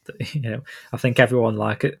well. I think everyone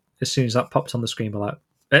as soon as that popped on the screen, we're like,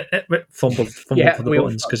 fumble for the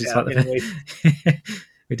buttons, because it's like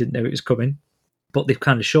we didn't know it was coming. But they've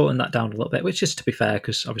kind of shortened that down a little bit, which is, to be fair,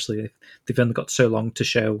 because obviously they've only got so long to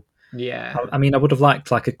show. Yeah. I mean, I would have liked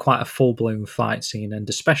quite a full-blown fight scene, and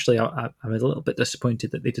especially I'm a little bit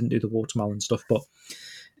disappointed that they didn't do the watermelon stuff, but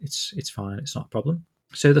it's fine, it's not a problem.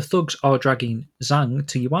 So the thugs are dragging Zhang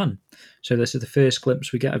to Yuan. So this is the first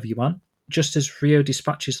glimpse we get of Yuan. Just as Ryo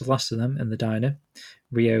dispatches the last of them in the diner,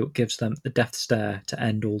 Ryo gives them the death stare to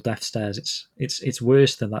end all death stares. It's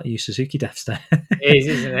worse than that Yu Suzuki death stare. It is,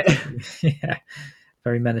 isn't it? Yeah.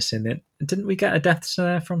 Very menacing. Didn't we get a death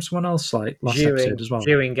stare from someone else last episode as well?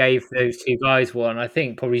 Xiuming gave those two guys one. I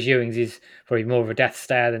think probably Xiuming's is probably more of a death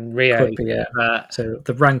stare than Ryo. Could be, yeah. So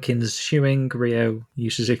the rankings: Xiuming, Ryo, Yu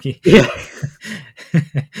Suzuki. Yeah.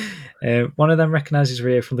 One of them recognises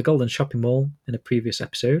Ryo from the Golden Shopping Mall in a previous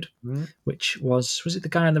episode, which was it the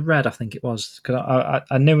guy in the red? I think it was, because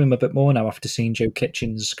I know him a bit more now after seeing Joe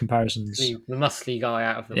Kitchen's comparisons. The muscly guy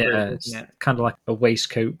out of the blue, it's kind of like a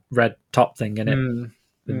waistcoat red top thing in it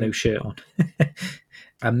with no shirt on.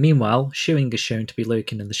 And meanwhile, Xiuming is shown to be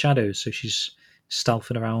lurking in the shadows, so she's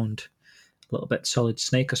stealthing around a little bit Solid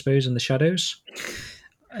Snake, I suppose, in the shadows.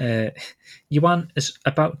 Yuan is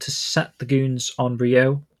about to set the goons on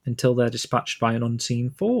Ryo until they're dispatched by an unseen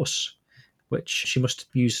force. which she must have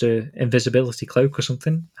used an invisibility cloak or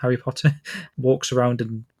something. Harry Potter walks around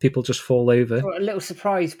and people just fall over. So a little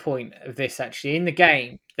surprise point of this, actually, in the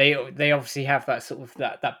game, they obviously have that sort of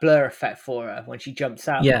that blur effect for her when she jumps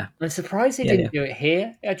out. Yeah. I'm surprised they Yeah, didn't do it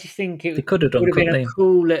here. I just think They could have done, would have been couldn't a they?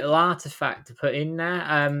 cool little artifact to put in there.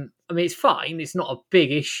 I mean, it's fine; it's not a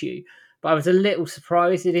big issue, but I was a little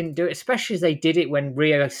surprised they didn't do it, especially as they did it when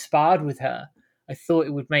Rio sparred with her. I thought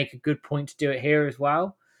it would make a good point to do it here as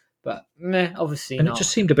well, but meh, obviously And not. it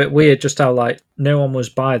just seemed a bit weird, just how like no one was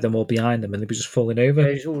by them or behind them, and they were just falling over.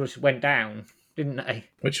 They just all just went down, didn't they?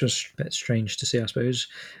 Which was a bit strange to see, I suppose.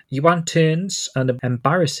 Yuan turns and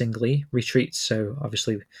embarrassingly retreats. So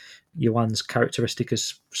obviously, Yuan's characteristic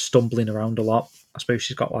is stumbling around a lot. I suppose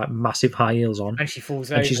she's got like massive high heels on, And she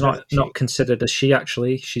falls and over. she's not considered a she.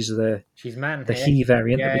 Actually, she's the Man. the here. he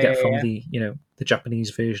variant that we get from yeah. the Japanese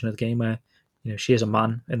version of the game, where she is a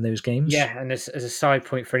man in those games. Yeah, and as a side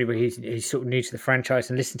point for anybody who's sort of new to the franchise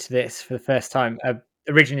and listened to this for the first time,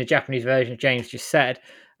 originally the Japanese version, James just said,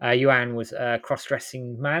 Yuan was a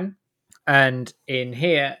cross-dressing man, and in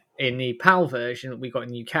here, in the PAL version that we got in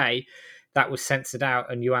the UK, that was censored out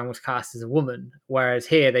and Yuan was cast as a woman, whereas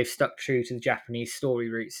here they've stuck true to the Japanese story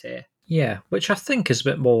roots here. Yeah, which I think is a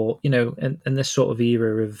bit more, in this sort of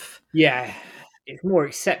era of... Yeah, it's more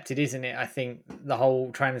accepted, isn't it? I think the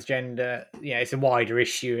whole transgender, it's a wider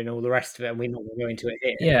issue and all the rest of it, and we're not going to go into it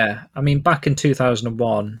here. Yeah, I mean, back in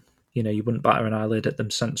 2001, you wouldn't batter an eyelid at them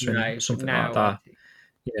censoring something like that.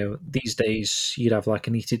 These days you'd have like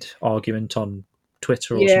an heated argument on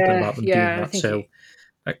Twitter or something about them doing that. So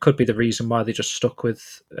that could be the reason why they just stuck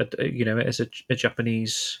with, it as a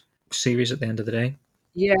Japanese series at the end of the day.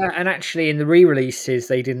 Yeah, and actually in the re-releases,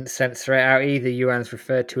 they didn't censor it out either. Yuan's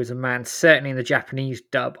referred to as a man, certainly in the Japanese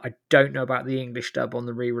dub. I don't know about the English dub on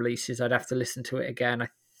the re-releases. I'd have to listen to it again. I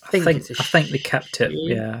think they kept it.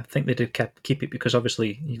 Yeah, I think they did keep it because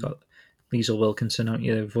obviously you got Liesl Wilkinson, aren't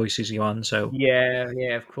you? Voices Yuan, so yeah,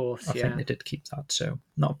 of course. I think they did keep that, so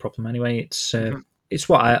not a problem anyway. It's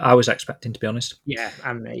what I was expecting, to be honest. Yeah,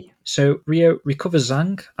 and me. So Rio recovers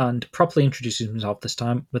Zhang and properly introduces himself this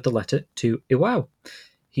time with the letter to Iwao.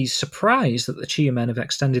 He's surprised that the Chiyu men have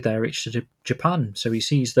extended their reach to Japan, so he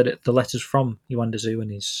sees that the letter's from Yuan Dezu, and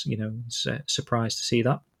he's surprised to see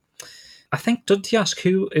that. I think, did he ask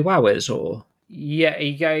who Iwao is, or? Yeah,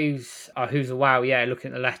 he goes, "Oh, who's Iwao?" Yeah,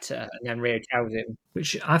 looking at the letter, and then Rio tells him.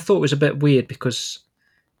 Which I thought was a bit weird because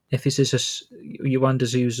if this is Yuan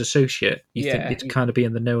Dezu's associate, you think you'd kind of be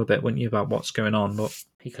in the know a bit, wouldn't you, about what's going on? But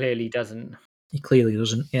he clearly doesn't. He clearly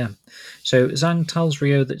doesn't, yeah. So Zhang tells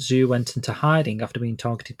Rio that Zhu went into hiding after being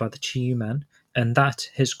targeted by the Chiyu men, and that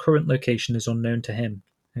his current location is unknown to him.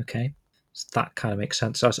 Okay, so that kind of makes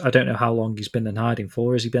sense. I don't know how long he's been in hiding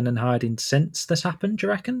for. Has he been in hiding since this happened, do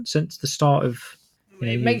you reckon? Since the start of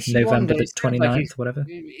November the 29th, whatever?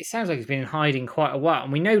 It sounds like he's been in hiding quite a while.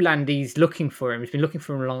 And we know Landy's looking for him. He's been looking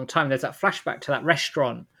for him a long time. There's that flashback to that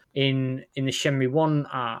restaurant in the Shenmue 1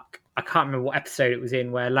 arc. I can't remember what episode it was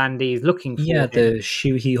in where Landy is looking for him. the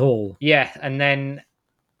Shuhei Hall. Yeah, and then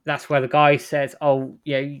that's where the guy says, "Oh,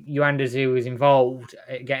 yeah, Yuan Dezu is involved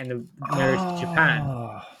at getting the mirrors to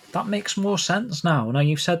Japan." That makes more sense now. Now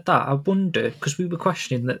you've said that, I wonder, because we were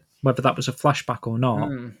questioning that whether that was a flashback or not.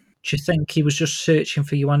 Do you think he was just searching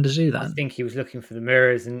for Yuan Dezu then? I think he was looking for the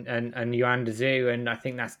mirrors and Yuan Dezu, and I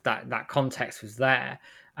think that context was there.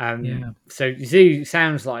 So Zhu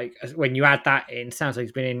sounds like, when you add that in, sounds like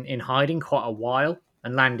he's been in hiding quite a while,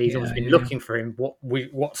 and Landy's always been looking for him.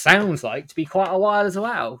 What sounds like to be quite a while as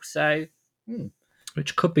well. So,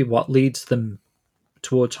 which could be what leads them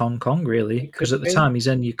towards Hong Kong, really, because at the time he's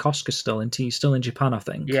in Yokosuka still, and he's still in Japan, I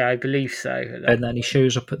think. Yeah, I believe so. And then he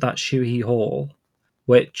shows up at that Shuhei Hall,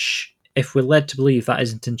 which, if we're led to believe that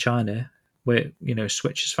isn't in China, where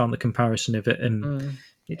Switch has found the comparison of it, and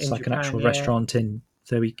it's like Japan, an actual restaurant in.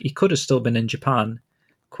 So he could have still been in Japan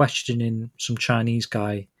questioning some Chinese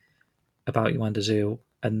guy about Yuan Dezu,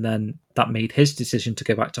 and then that made his decision to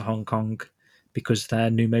go back to Hong Kong because their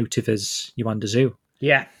new motive is Yuan Dezu.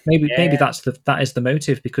 Yeah. Maybe that is the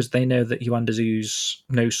motive, because they know that Yuan Dezu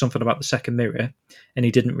knows something about the second mirror, and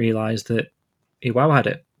he didn't realise that Iwao had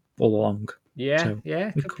it all along. Yeah, so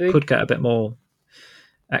we could could get a bit more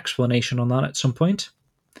explanation on that at some point.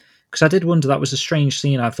 Because I did wonder, that was a strange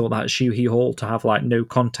scene, I thought, that Shuhei Hall, to have like no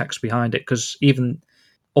context behind it, because even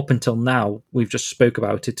up until now, we've just spoke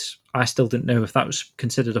about it, I still didn't know if that was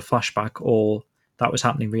considered a flashback or that was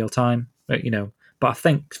happening real time. But I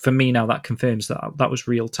think for me now, that confirms that was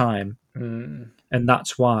real time. And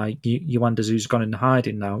that's why Yuan Dezu's gone into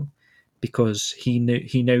hiding now, because he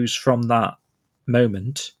knows from that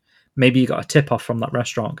moment, maybe he got a tip off from that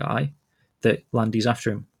restaurant guy that Landy's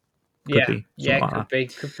after him. Could be something like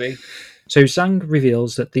that. Could be. So Zhang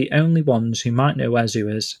reveals that the only ones who might know where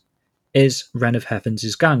Zhu is Ren of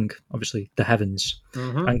Heavens' gang, obviously the Heavens,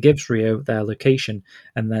 and gives Rio their location.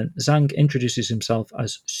 And then Zhang introduces himself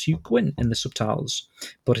as Su Qin in the subtitles,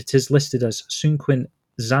 but it is listed as Sun Qin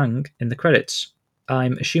Zhang in the credits.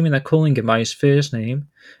 I'm assuming they're calling him by his first name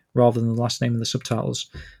rather than the last name in the subtitles,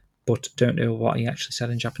 but don't know what he actually said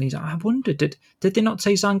in Japanese. I wonder, did they not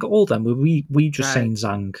say Zhang at all then? Were we just saying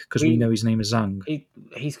Zhang because we know his name is Zhang?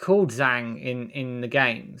 He's called Zhang in the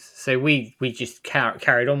games, so we just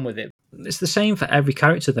carried on with it. It's the same for every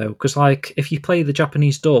character though, because like if you play the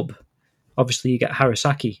Japanese dub, obviously you get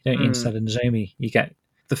Harasaki, don't you, instead of Nozomi. You get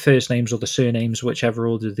the first names or the surnames, whichever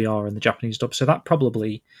order they are in the Japanese dub. So that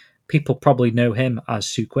people probably know him as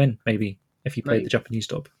Su Qin, maybe, if you played the Japanese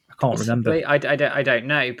dub. I can't remember. I don't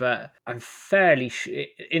know, but I'm fairly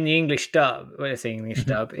in the English dub. What is the English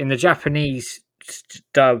dub? In the Japanese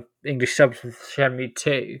dub, English sub for Shenmue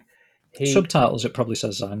 2. Subtitles, it probably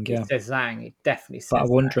says Zhang, yeah. It says Zhang, it definitely says But I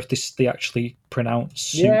wonder if they actually pronounce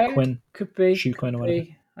Su Qin. Could be. Shu Qin or whatever.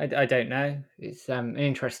 I don't know. It's an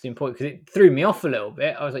interesting point because it threw me off a little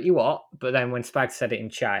bit. I was like, you what? But then when Spag said it in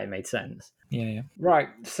chat, it made sense. Yeah. Right,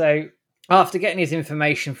 so after getting his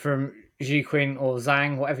information from Zhu Qin or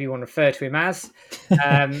Zhang, whatever you want to refer to him as,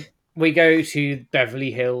 we go to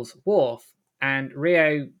Beverly Hills Wharf, and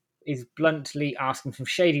Rio is bluntly asking some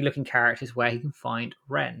shady-looking characters where he can find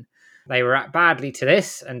Ren. They react badly to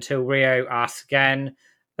this until Rio asks again.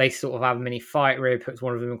 They sort of have a mini fight. Rio puts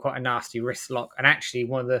one of them in quite a nasty wrist lock, and actually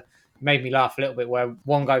made me laugh a little bit where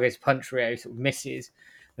one guy goes to punch Rio, sort of misses,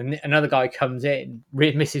 and another guy comes in,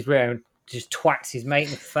 misses Rio, and just twats his mate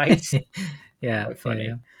in the face. Yeah, quite funny.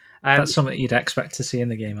 Yeah. That's something you'd expect to see in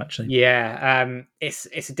the game, actually. Yeah,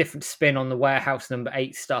 it's a different spin on the warehouse number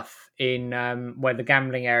 8 stuff in where the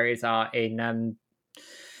gambling areas are in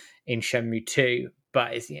Shenmue 2,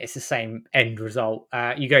 but it's the same end result.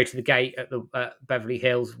 You go to the gate at the Beverly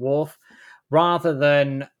Hills Wharf, rather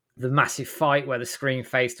than the massive fight where the screen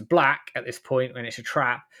fades to black at this point when it's a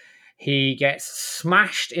trap. He gets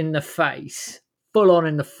smashed in the face, full on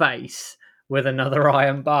in the face, with another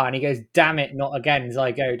iron bar, and he goes, "Damn it, not again!" As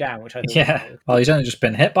I go down, which I thought, well, he's only just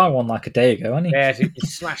been hit by one like a day ago, hasn't he? Yeah,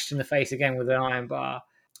 he's smashed in the face again with an iron bar.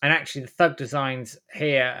 And actually, the thug designs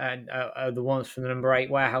here are the ones from the number 8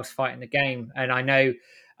 warehouse fight in the game. And I know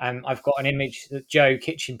I've got an image that Joe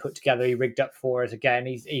Kitchen put together. He rigged up for us again.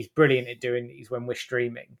 He's brilliant at doing these when we're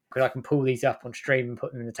streaming, because I can pull these up on stream and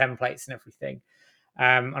put them in the templates and everything.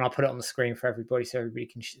 And I'll put it on the screen for everybody so everybody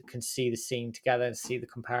can see the scene together and see the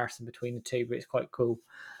comparison between the two, but it's quite cool.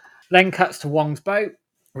 Then cuts to Wong's boat.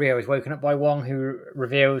 Rio is woken up by Wong, who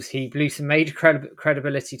reveals he blew some major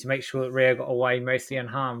credibility to make sure that Rio got away mostly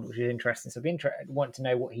unharmed, which is interesting. So I'd want to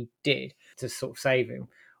know what he did to sort of save him.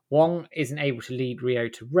 Wong isn't able to lead Rio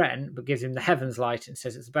to Ren, but gives him the Heaven's Light and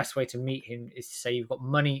says it's the best way to meet him is to say you've got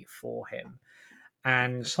money for him.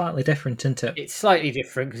 And slightly different, isn't it? It's slightly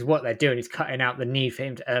different because what they're doing is cutting out the need for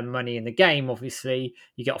him to earn money in the game. Obviously,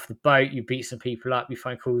 you get off the boat, you beat some people up, you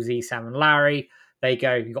find Cool Z, Sam, and Larry. They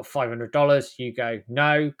go, you got $500. You go,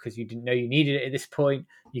 no, because you didn't know you needed it at this point.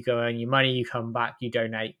 You go earn your money, you come back, you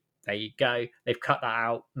donate. There you go. They've cut that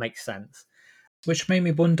out. Makes sense. Which made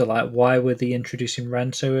me wonder, like, why were they introducing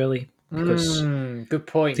Ren so early? Because good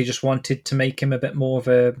point. They just wanted to make him a bit more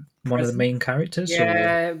of one of the main characters.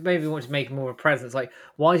 Yeah, maybe wanted to make him more of a presence. Like,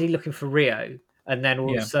 why is he looking for Rio? And then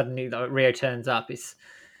all of a sudden, Rio turns up. It's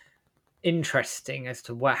interesting as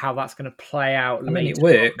to how that's going to play out. I mean, it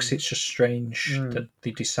works. It's just strange that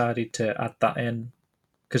they decided to add that in,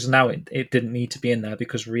 because now it didn't need to be in there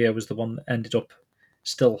because Rio was the one that ended up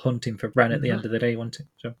still hunting for Ren at the end of the day, wasn't it?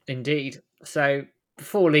 So indeed. So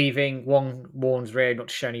before leaving, Wong warns Rio not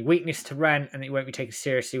to show any weakness to Ren, and it won't be taken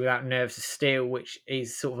seriously without nerves of steel, which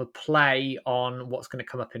is sort of a play on what's going to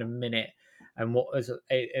come up in a minute, and what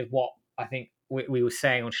I think we were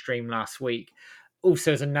saying on stream last week.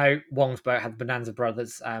 Also, as a note, Wong's boat had the Bonanza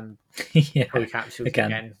Brothers capsules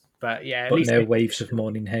again. But yeah, but no Waves of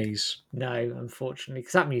Morning Haze. No, unfortunately,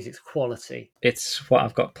 because that music's quality. It's what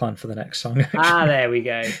I've got planned for the next song. Actually. There we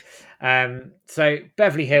go. So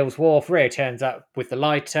Beverly Hills Wharf, Rio turns up with the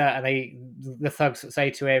lighter, and the thugs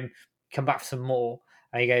say to him, "Come back for some more."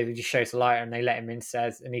 And he just shows the lighter, and they let him in.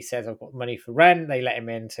 He says, "I've got money for Ren." They let him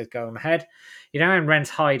in. Says, "Go on ahead." You're now in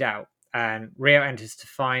Ren's hideout, and Rio enters to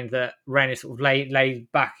find that Ren is sort of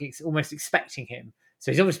laid back. It's almost expecting him.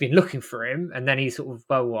 So he's obviously been looking for him, and then he's sort of,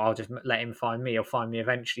 well, I'll just let him find me. He'll find me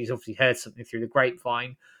eventually. He's obviously heard something through the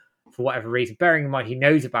grapevine for whatever reason. Bearing in mind he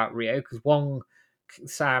knows about Rio, because Wong,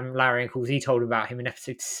 Sam, Larry, and Cool Z told him about him in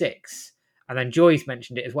episode 6. And then Joy's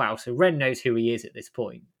mentioned it as well. So Ren knows who he is at this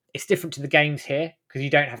point. It's different to the games here because you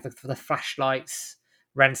don't have the flashlights.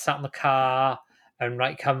 Ren sat in the car and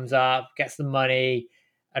like comes up, gets the money,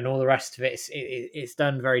 and all the rest of it. It's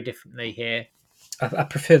done very differently here. I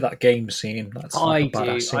prefer that game scene. That's like a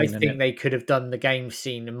badass scene. I think they could have done the game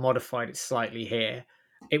scene and modified it slightly here.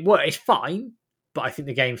 It's fine, but I think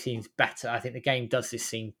the game scene's better. I think the game does this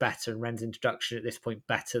scene better, and Ren's introduction at this point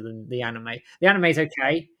better than the anime. The anime's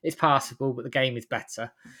okay, it's passable, but the game is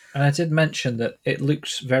better. And I did mention that it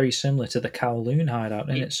looks very similar to the Kowloon hideout,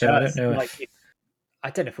 doesn't it? So does. I don't know I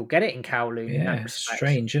don't know if we'll get it in Kowloon. Yeah, in that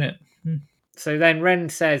strange, isn't it? So then Ren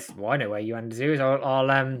says, "Well, I know where Yuandazu is.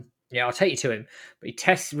 I'll take you to him." But he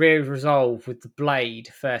tests Ryo's resolve with the blade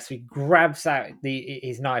first. So he grabs out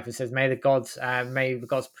his knife and says, "May the gods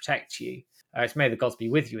protect you." It's "May the gods be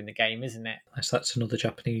with you" in the game, isn't it? So that's another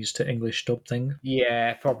Japanese to English dub thing.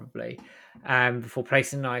 Yeah, probably. Before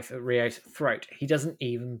placing the knife at Ryo's throat, he doesn't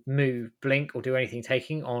even move, blink, or do anything,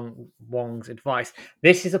 taking on Wong's advice.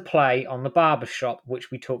 This is a play on the barbershop,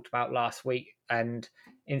 which we talked about last week. And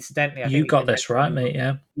incidentally, you got this right, mate.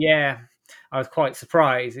 Yeah, I was quite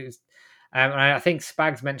surprised. It was, and I think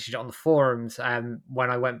Spags mentioned it on the forums. When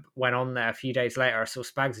I went on there a few days later, I saw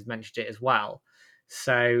Spags had mentioned it as well.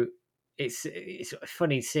 So it's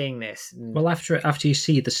funny seeing this. Well, after you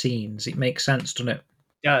see the scenes, it makes sense, doesn't it?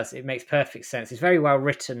 It makes perfect sense. It's very well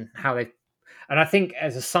written how they, and I think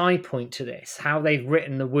as a side point to this, how they've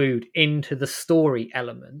written the Wood into the story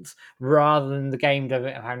elements rather than the game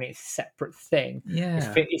having its separate thing.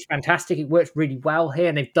 Yeah, it's fantastic. It works really well here,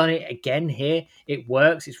 and they've done it again here. It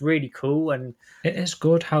works. It's really cool, and it is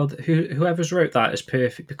good how whoever's wrote that is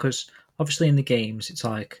perfect, because obviously in the games it's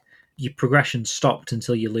like your progression stopped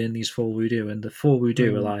until you learn these 4 Wudu, and the 4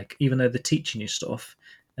 Wudu are like, even though they're teaching you stuff,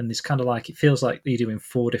 and it's kind of like, it feels like you're doing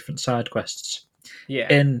 4 different side quests.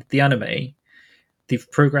 Yeah. In the anime,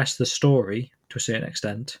 they've progressed the story to a certain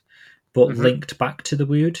extent, but linked back to the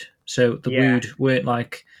Wood. So the Wood weren't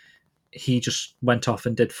like he just went off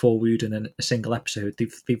and did 4 Wood in a single episode.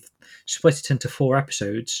 They've split it into 4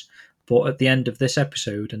 episodes, but at the end of this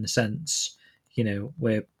episode, in a sense,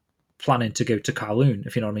 we're planning to go to Kowloon,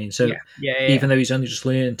 if you know what I mean. So even though he's only just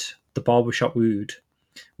learned the barbershop Wood,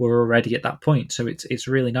 we're already at that point. So it's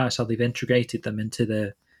really nice how they've integrated them into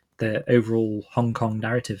the overall Hong Kong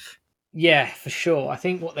narrative. Yeah, for sure. I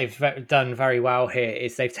think what they've done very well here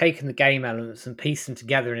is they've taken the game elements and pieced them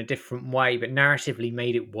together in a different way, but narratively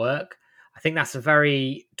made it work. I think that's a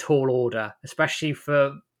very tall order, especially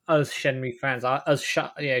for us Shenmue fans, us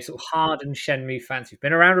sort of hardened Shenmue fans who've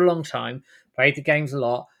been around a long time, played the games a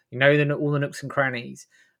lot, all the nooks and crannies,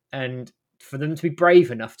 and for them to be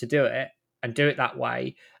brave enough to do it and do it that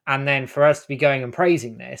way, and then for us to be going and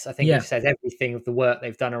praising this, I think it says everything of the work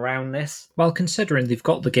they've done around this. Well, considering they've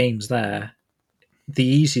got the games there, the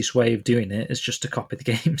easiest way of doing it is just to copy the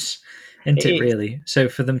games, isn't it really? So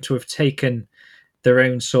for them to have taken their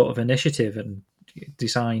own sort of initiative and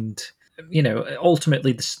designed,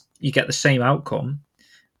 ultimately you get the same outcome,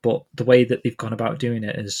 but the way that they've gone about doing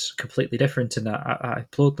it is completely different, and I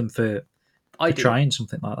applaud them for trying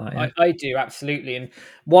something like that. Yeah. I do, absolutely. And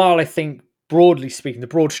while I think, broadly speaking, the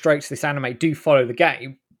broad strokes of this anime do follow the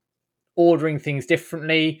game, ordering things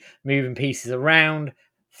differently, moving pieces around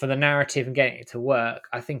for the narrative and getting it to work,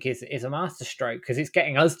 I think is a masterstroke, because it's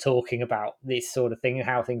getting us talking about this sort of thing and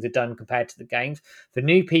how things are done compared to the games. For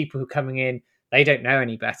new people who are coming in, they don't know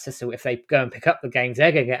any better. So if they go and pick up the games,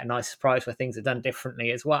 they're going to get a nice surprise where things are done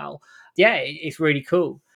differently as well. Yeah, it's really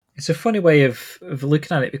cool. It's a funny way of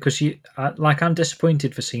looking at it, because I'm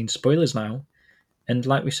disappointed for seeing spoilers now. And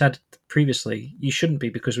like we said previously, you shouldn't be,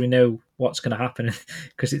 because we know what's going to happen,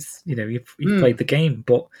 because it's, you've played the game.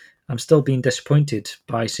 But I'm still being disappointed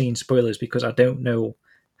by seeing spoilers, because I don't know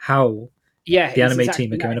how the anime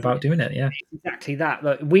team are going about doing it. Yeah, it's exactly that.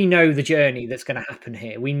 Look, we know the journey that's going to happen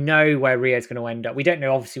here. We know where Ryo's going to end up. We don't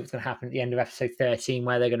know, obviously, what's going to happen at the end of episode 13,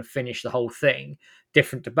 where they're going to finish the whole thing.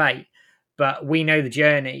 Different debate. But we know the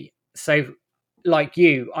journey. So, like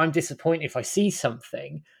you, I'm disappointed if I see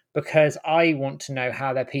something, because I want to know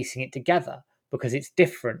how they're piecing it together, because it's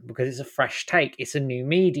different, because it's a fresh take, it's a new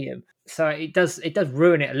medium. So it does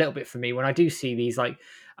ruin it a little bit for me when I do see these, and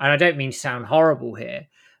I don't mean to sound horrible here,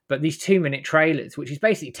 but these 2-minute trailers, which is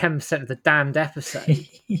basically 10% of the damned episode.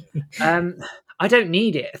 I don't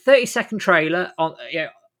need it. A 30-second trailer on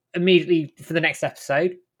immediately for the next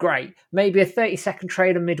episode, great. Maybe a 30-second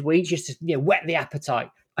trailer midweek just to whet the appetite.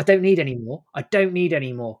 I don't need any more.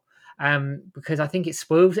 Because I think it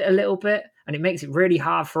spoils it a little bit, and it makes it really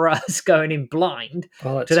hard for us going in blind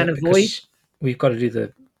to then avoid. We've got to do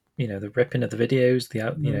the ripping of the videos,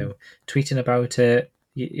 tweeting about it.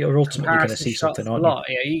 You're ultimately going to see something, aren't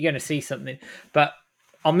you? Yeah, you're going to see something. But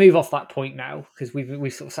I'll move off that point now because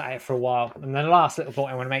we've sort of sat here for a while. And then the last little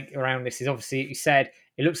point I want to make around this is obviously you said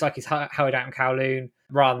it looks like it's Howard out in Kowloon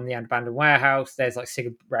rather than the abandoned warehouse. There's like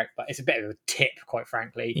cigarette, but it's a bit of a tip, quite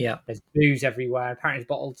frankly. Yeah. There's booze everywhere. Apparently, it's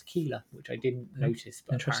bottled tequila, which I didn't notice,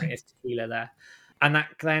 but apparently there's tequila there. And that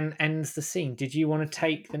then ends the scene. Did you want to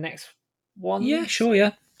take the next one? Yeah, sure,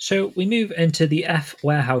 yeah. So we move into the F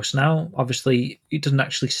warehouse now. Obviously, it doesn't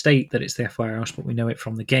actually state that it's the F warehouse, but we know it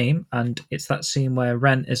from the game. And it's that scene where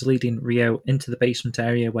Ren is leading Rio into the basement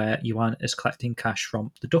area where Yuan is collecting cash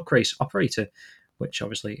from the duck race operator, which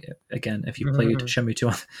obviously, again, if you've played Shenmue 2,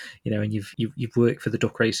 and you've worked for the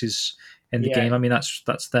duck races in the game, I mean,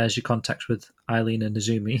 that's there's your context with Eileen and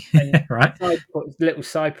Izumi, right? Little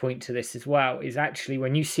side point to this as well is actually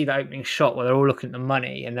when you see the opening shot where they're all looking at the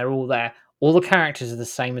money and they're all there, all the characters are the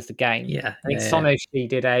same as the game. Yeah, I think Sonoshi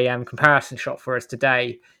did a comparison shot for us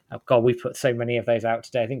today. Oh God, we put so many of those out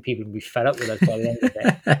today. I think people will be fed up with us by the end of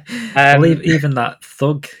it. Well, even that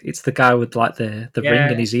thug, it's the guy with like the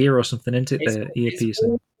ring in his ear or something, isn't it? The earpiece.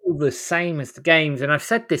 It's all the same as the games, and I've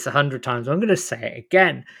said this 100 times. I'm going to say it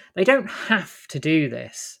again. They don't have to do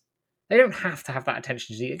this. They don't have to have that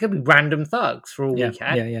attention to detail. It could be random thugs for all we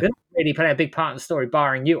care. They don't really play a big part in the story,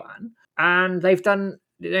 barring Yuan. And they've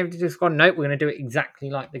just gone, nope, we're going to do it exactly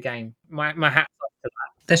like the game. My hat's off to that.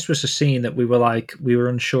 This was a scene that we were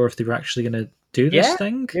unsure if they were actually going to do this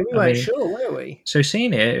thing. Yeah, we weren't sure, were we? So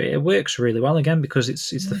seeing it works really well again because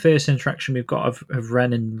it's the first interaction we've got of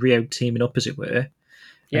Ren and Rio teaming up, as it were.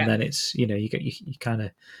 And then it's, you get your kind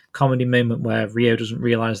of comedy moment where Rio doesn't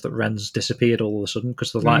realise that Ren's disappeared all of a sudden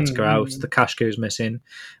because the lights go out, the cash goes missing.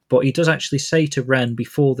 But he does actually say to Ren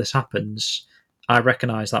before this happens, I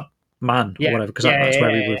recognise that man or whatever, because that's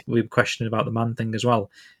where we were questioning about the man thing as well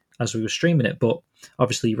as we were streaming it. But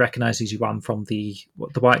obviously he recognises Yuan from the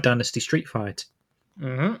White Dynasty Street Fight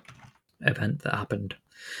event that happened.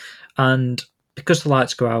 And because the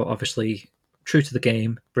lights go out, obviously, true to the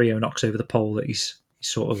game, Rio knocks over the pole that he's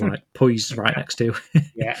sort of like poised right next to.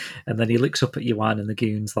 And then he looks up at Yuan and the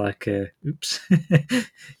goon's like, oops,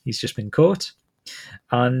 he's just been caught.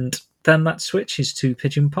 And then that switches to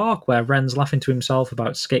Pigeon Park, where Ren's laughing to himself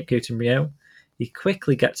about scapegoating Rio. He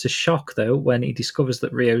quickly gets a shock, though, when he discovers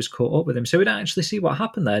that Rio's caught up with him. So we don't actually see what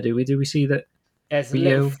happened there, do we? Do we see that there's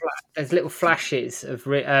Rio... there's little flashes of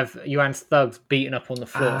Yuan's thugs beating up on the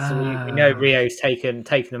floor. So we know Rio's taken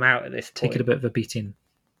them out at this point. Taken a bit of a beating.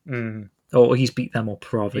 Or he's beat them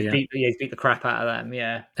up, rather. He's beat the crap out of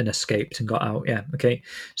them, and escaped and got out. Okay.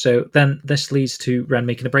 So then this leads to Ren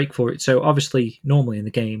making a break for it. So obviously, normally in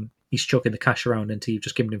the game, he's chucking the cash around until you've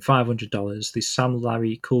just given him $500. There's Sam,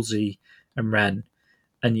 Larry, Cool Z, and Ren,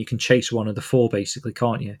 and you can chase one of the four, basically,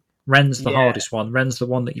 can't you? Ren's the hardest one. Ren's the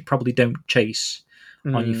one that you probably don't chase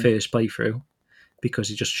on your first playthrough because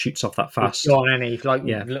he just shoots off that fast. Like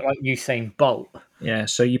Usain Bolt. Yeah,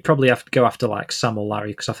 so you probably have to go after like Sam or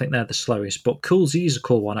Larry because I think they're the slowest. But Cool Z is a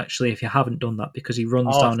cool one, actually, if you haven't done that, because he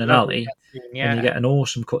runs down an alley and you get an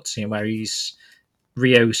awesome cutscene where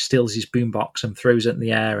Rio steals his boombox and throws it in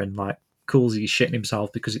the air, and like Cool Z is shitting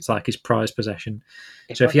himself because it's like his prized possession.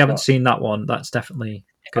 So if you haven't seen that one, that's definitely...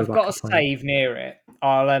 If I've got a save near it,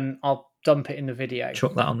 I'll dump it in the video.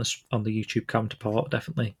 Chuck that on the YouTube counterpart,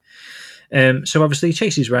 definitely. So obviously he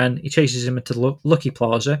chases Ren, he chases him into the Lucky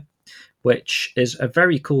Plaza, which is a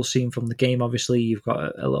very cool scene from the game. Obviously, you've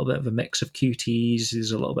got a little bit of a mix of QTs.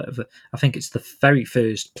 There's a little bit of I think it's the very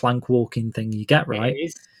first plank walking thing you get, right? It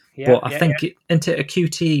is. But I think it into a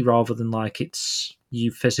QT rather than like it's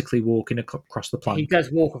you physically walking across the plank. He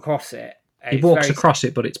does walk across it. He walks across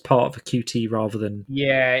it, but it's part of a QT rather than...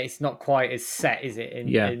 Yeah, it's not quite as set, is it,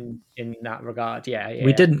 in that regard? Yeah.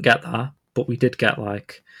 We didn't get that, but we did get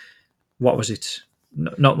like... What was it?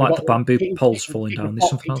 Not like the bamboo poles falling down. There's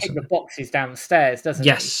something else. He takes the boxes down the stairs, doesn't he?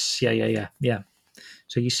 Yes, yeah.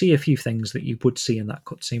 So you see a few things that you would see in that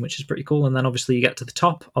cutscene, which is pretty cool. And then obviously you get to the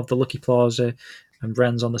top of the Lucky Plaza, and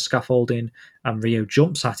Ren's on the scaffolding, and Rio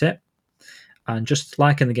jumps at it. And just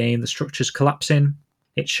like in the game, the structure's collapsing.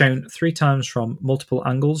 It's shown 3 times from multiple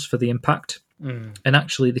angles for the impact. And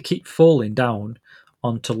actually, they keep falling down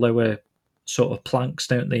onto lower sort of planks,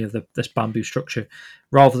 don't they, of this bamboo structure,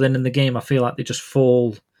 rather than in the game. I feel like they just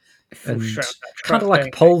fall and kind of like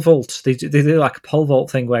a pole vault. They do like a pole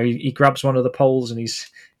vault thing where he grabs one of the poles and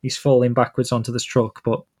he's falling backwards onto this truck.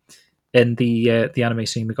 But in the anime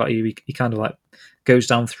scene we got here, he kind of like goes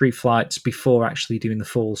down 3 flights before actually doing the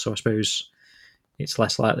fall. So I suppose it's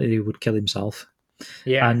less likely he would kill himself.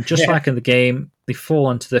 Yeah, and just like in the game, they fall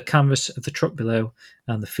onto the canvas of the truck below,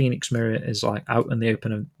 and the Phoenix mirror is like out in the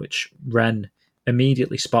open, which Ren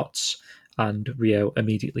immediately spots, and Rio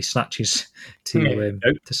immediately snatches to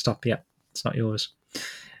stop. Yeah, it's not yours.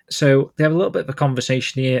 So they have a little bit of a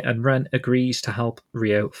conversation here, and Ren agrees to help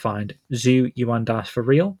Rio find Zhu Yuandas for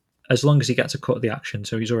real, as long as he gets a cut of the action,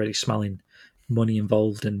 so he's already smelling money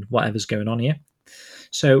involved and whatever's going on here.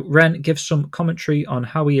 So Ren gives some commentary on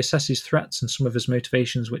how he assesses threats and some of his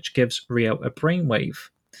motivations, which gives Rio a brainwave.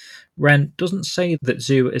 Ren doesn't say that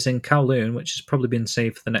Zhu is in Kowloon, which has probably been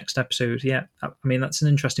saved for the next episode. Yeah, I mean, that's an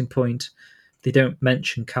interesting point. They don't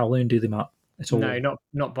mention Kowloon, do they, Matt, at all? No,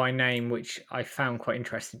 not by name, which I found quite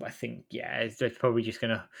interesting. But I think, yeah, they're probably just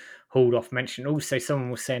going to hold off mention. Also,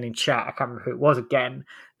 someone was saying in chat, I can't remember who it was again,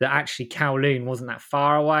 that actually Kowloon wasn't that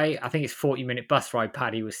far away. I think it's 40-minute bus ride,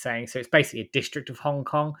 Paddy was saying. So it's basically a district of Hong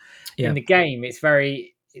Kong. Yeah. In the game, it's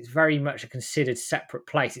very much a considered separate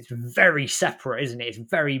place. It's very separate, isn't it? It's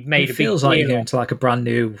very made. It feels like you're going to like a brand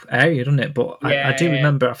new area, doesn't it? But Yeah, I do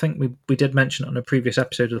remember, I think we did mention it on a previous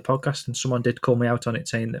episode of the podcast, and someone did call me out on it,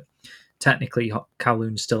 saying that technically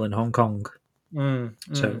Kowloon's still in Hong Kong.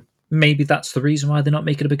 So maybe that's the reason why they're not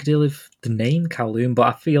making a big deal of the name Kowloon, but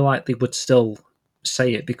I feel like they would still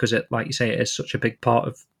say it because it, like you say, it is such a big part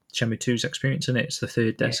of Shenmue 2's experience, and it's the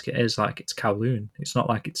third disc. It is like it's Kowloon. It's not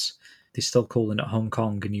like they're still calling it Hong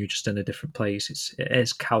Kong and you're just in a different place. It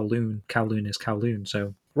is Kowloon. Kowloon is Kowloon.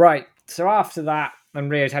 So right. So after that,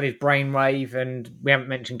 and Rio's had his brainwave, and we haven't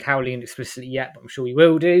mentioned Kowloon explicitly yet, but I'm sure we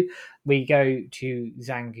will do. We go to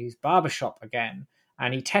Zangi's barbershop again,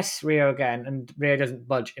 and he tests Rio again, and Rio doesn't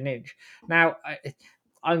budge an inch. Now,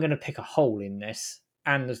 I'm going to pick a hole in this,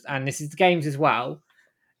 and this is the games as well.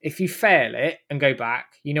 If you fail it and go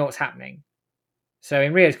back, you know what's happening. So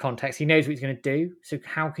in Rio's context, he knows what he's going to do. So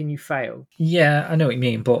how can you fail? Yeah, I know what you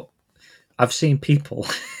mean, but I've seen people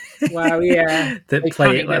well, yeah, that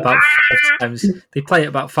play it about 5 times. They play it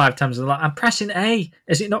about 5 times and they're like, I'm pressing A.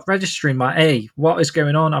 Is it not registering my A? What is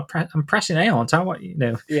going on? I'm pressing A, aren't I? What, you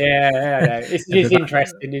know? Yeah, I know. It's just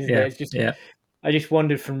interesting, isn't it? It's just, yeah. I just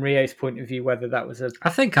wondered from Rio's point of view whether that was a. I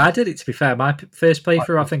think I did it, to be fair. My first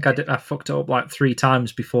playthrough, I think I fucked it up like 3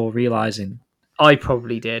 times before realising. I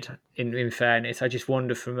probably did, in fairness. I just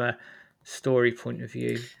wonder from a story point of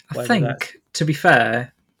view. I think, to be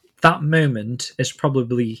fair, that moment is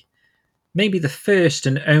probably maybe the first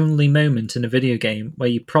and only moment in a video game where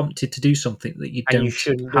you're prompted to do something that you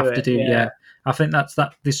don't have to do. Yeah. I think that's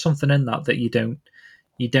that. There's something in that you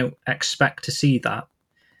don't expect to see that.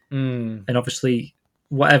 And obviously,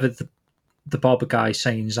 whatever the barber guy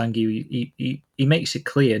saying, Zangief, he makes it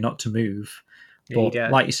clear not to move. But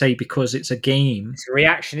like you say, because it's a game, it's a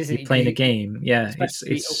reaction, isn't it? You're playing a game, yeah.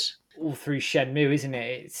 It's all through Shenmue, isn't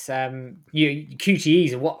it? It's you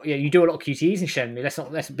QTEs and what you do a lot of QTEs in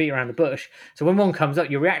Shenmue. Let's beat around the bush. So when one comes up,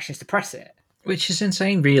 your reaction is to press it, which is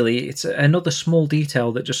insane. Really, it's another small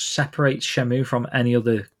detail that just separates Shenmue from any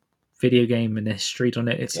other video game in history. Doesn't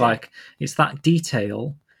it? It's like it's that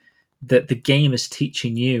detail that the game is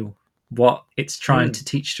teaching you what it's trying to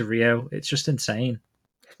teach to Rio. It's just insane.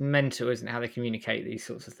 Mental, isn't it, how they communicate these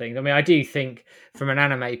sorts of things. I mean, I do think from an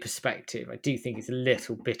anime perspective, I do think it's a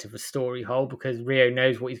little bit of a story hole because Rio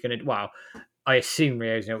knows what he's going to do. Well, I assume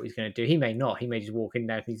Rio's know what he's going to do. He may not. He may just walk in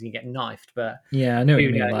there and he's going to get knifed. But yeah, I know what you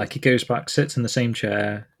mean. Like he goes back, sits in the same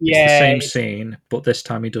chair. Yeah, it's the same scene, but this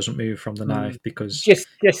time he doesn't move from the knife because just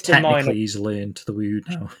technically he's learned the wound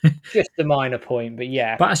now. Just a minor point, but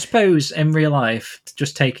yeah. But I suppose in real life,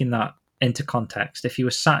 just taking that into context, if you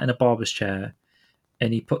were sat in a barber's chair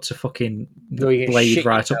and he puts a fucking blade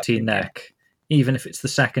right up to your neck, even if it's the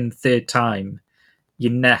second, third time,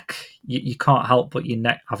 your neck, you can't help but your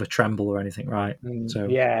neck have a tremble or anything, right? So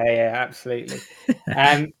yeah, absolutely.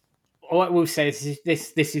 What I will say is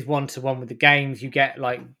this is one-to-one with the games. You get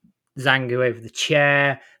like Zangu over the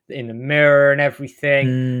chair, in the mirror and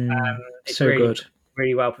everything. It's so really, good.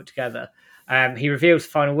 Really well put together. He reveals the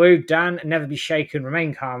final word, Dan, never be shaken,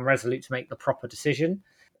 remain calm, resolute to make the proper decision.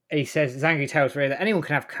 He says, Zangief tells Rio that anyone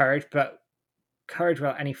can have courage, but courage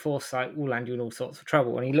without any foresight will land you in all sorts of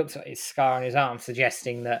trouble. And he looks at his scar on his arm,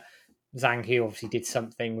 suggesting that Zangief obviously did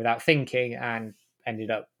something without thinking and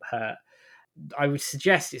ended up hurt. I would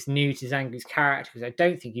suggest it's new to Zangief's character because I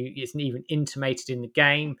don't think it's even intimated in the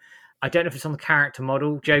game. I don't know if it's on the character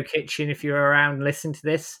model. Joe Kitchen, if you're around and listen to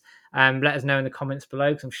this, let us know in the comments below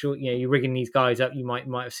because I'm sure you're rigging these guys up. You might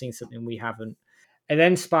have seen something we haven't. It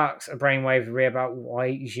then sparks a brainwave of Rio about why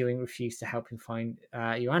Ewing refused to help him find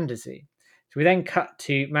Yuandazi. So we then cut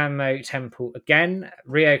to Manmo Temple again.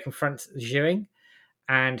 Rio confronts Ewing,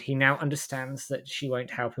 and he now understands that she won't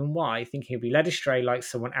help him. Why? Thinking he'll be led astray like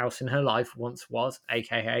someone else in her life once was,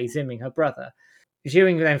 aka Zimming, her brother.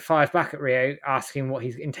 Ewing then fires back at Rio, asking what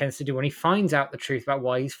he intends to do when he finds out the truth about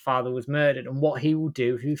why his father was murdered and what he will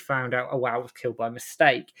do if he found out Awao was killed by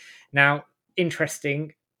mistake. Now,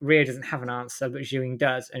 interesting. Rhea doesn't have an answer, but Xiuying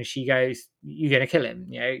does, and she goes, "You're going to kill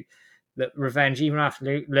him." That revenge, even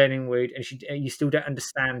after learning Wood, and you still don't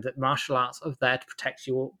understand that martial arts are there to protect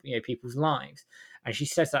people's lives. And she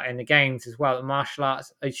says that in the games as well, that martial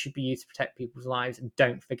arts should be used to protect people's lives, and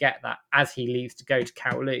don't forget that as he leaves to go to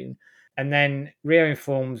Kowloon. And then Rio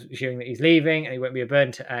informs Xiuying that he's leaving and he won't be a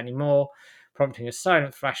burden to her anymore, prompting a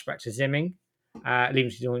silent flashback to Zimming,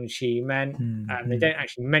 leaving to join Chi Men. They don't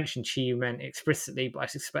actually mention Chi Men explicitly, but I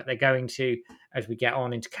suspect they're going to as we get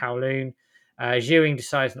on into Kowloon. Xiuying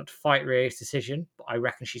decides not to fight Rio's decision, but I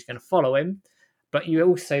reckon she's going to follow him. But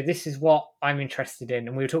this is what I'm interested in,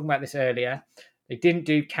 and we were talking about this earlier. They didn't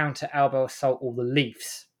do counter elbow assault or the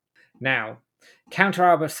Leafs. Now, counter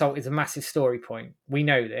elbow assault is a massive story point. We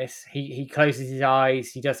know this. He closes his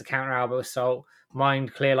eyes, he does the counter elbow assault,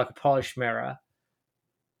 mind clear like a polished mirror.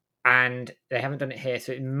 And they haven't done it here,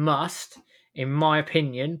 so it must, in my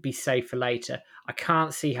opinion, be saved for later. I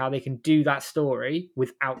can't see how they can do that story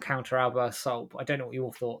without counter elbow assault. I don't know what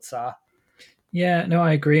your thoughts are. Yeah, no,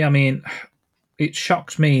 I agree. I mean, it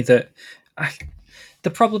shocked me that the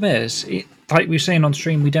problem is, like we were saying on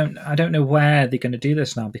stream, I don't know where they're going to do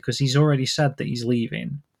this now, because he's already said that he's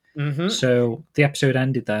leaving. Mm-hmm. So the episode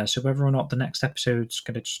ended there. So whether or not the next episode's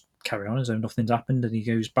going to just carry on as though nothing's happened and he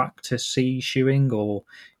goes back to see Xiuying, or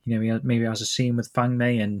he maybe has a scene with Fang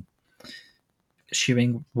Mei and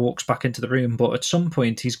Xiuying walks back into the room. But at some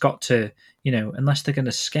point he's got to, unless they're going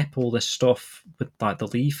to skip all this stuff with like the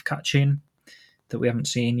leaf catching that we haven't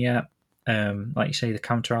seen yet, like you say, the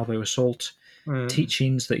counter elbow assault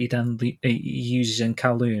teachings that he uses in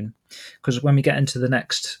Kowloon. Because when we get into the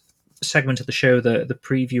next segment of the show, the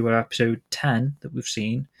preview of episode 10 that we've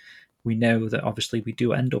seen, we know that obviously we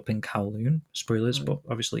do end up in Kowloon. Spoilers, but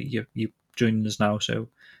obviously you're joining us now, so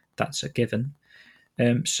that's a given.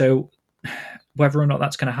 So whether or not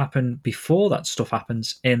that's going to happen before that stuff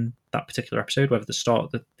happens in that particular episode, whether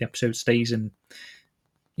the episode stays in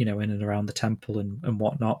and around the temple and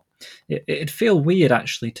whatnot, it'd feel weird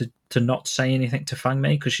actually to not say anything to Fang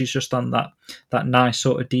Mei, because she's just done that nice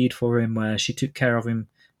sort of deed for him where she took care of him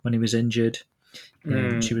when he was injured.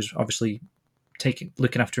 She was obviously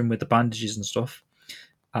looking after him with the bandages and stuff,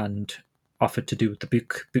 and offered to do the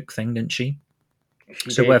book thing, didn't she?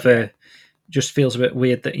 Just feels a bit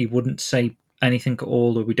weird that he wouldn't say anything at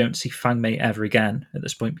all, or we don't see Fang Mei ever again at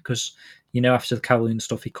this point, because after the Kowloon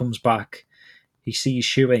stuff, he comes back, he sees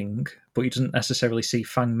Xiuying, but he doesn't necessarily see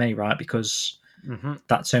Fang Mei, right? Because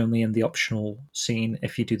that's only in the optional scene.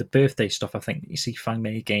 If you do the birthday stuff, I think you see Fang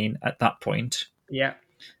Mei again at that point. Yeah,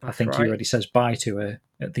 I think he already says bye to her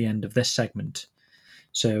at the end of this segment.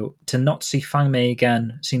 So to not see Fang Mei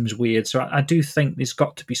again seems weird. So I do think there's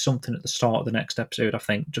got to be something at the start of the next episode, I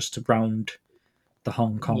think, just to round the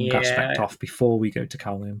Hong Kong aspect off before we go to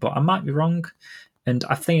Kowloon. But I might be wrong. And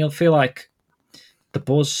I feel like the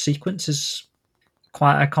Buzz sequence is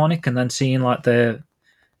quite iconic, and then seeing like the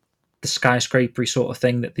skyscrapery sort of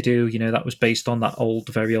thing that they do, that was based on that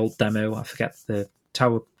very old demo. I forget, the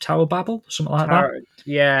Tower Babel, something like that.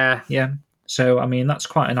 Yeah. So I mean, that's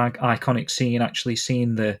quite an iconic scene. Actually,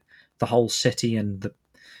 seeing the whole city and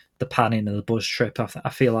the panning and the Buzz trip, I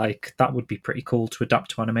feel like that would be pretty cool to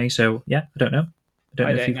adapt to anime. So yeah, I don't know. I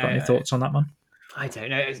don't know if you've got any thoughts on that one. I don't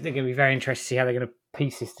know. They're going to be very interested to see how they're going to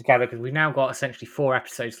piece this together, because we've now got essentially 4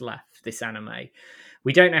 episodes left, this anime.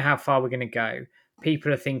 We don't know how far we're going to go.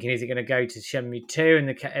 People are thinking, is it going to go to Shenmue 2 and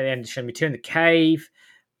the end of Shenmue 2 in the cave?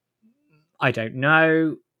 I don't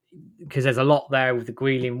know, because there's a lot there with the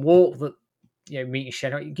Guilin Walk that meeting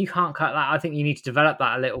Shenmue. You can't cut that. I think you need to develop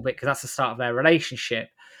that a little bit, because that's the start of their relationship.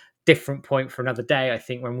 Different point for another day, I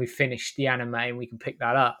think, when we finish the anime and we can pick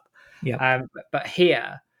that up. Yeah. But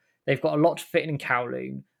here they've got a lot to fit in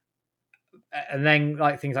Kowloon, and then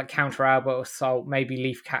like things like counter elbow assault, maybe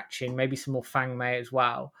leaf catching, maybe some more Fang Mei as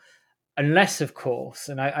well. Unless, of course,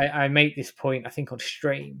 and I made this point, I think, on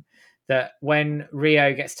stream, that when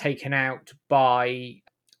Rio gets taken out by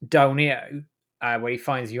Donio, where he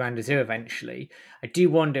finds Yuandazu eventually, I do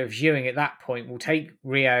wonder if Xiuying at that point will take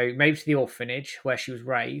Rio maybe to the orphanage where she was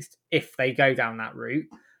raised, if they go down that route,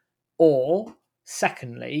 or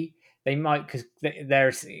secondly, they might, because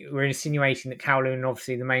we're insinuating that Kowloon and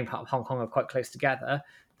obviously the main part of Hong Kong are quite close together,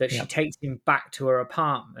 that she takes him back to her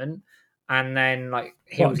apartment. And then, like,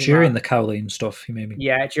 during the Kowloon stuff, you mean?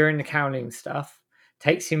 Yeah, during the Kowloon stuff,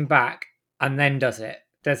 takes him back and then does it.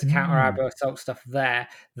 Does the counter elbow assault stuff there.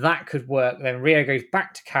 That could work. Then Rio goes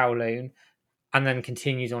back to Kowloon and then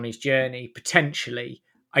continues on his journey, potentially.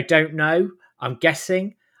 I don't know. I'm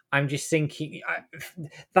guessing. I'm just thinking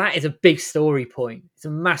that is a big story point. It's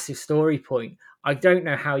a massive story point. I don't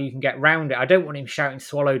know how you can get round it. I don't want him shouting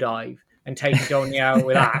swallow dive and taking Donnie out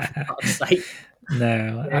with that, for fuck's sake.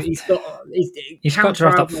 No, He's got to have that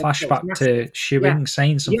counter-argument, it's flashback massive. to Shewing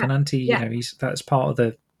saying something, Yeah. anti. You know, that's part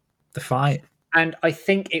of the fight. And I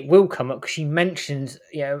think it will come up because she mentions,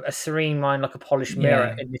 a serene mind like a polished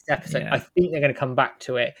mirror in this episode. Yeah. I think they're going to come back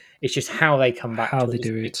to it. It's just how they come back How to they it is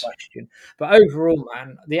do a big it. question. But overall,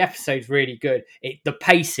 man, the episode's really good. The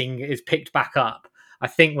pacing is picked back up. I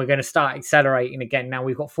think we're going to start accelerating again. Now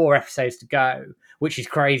we've got 4 episodes to go, which is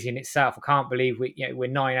crazy in itself. I can't believe we're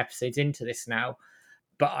 9 episodes into this now.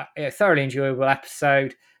 But a thoroughly enjoyable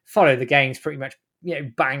episode. Follow the games pretty much,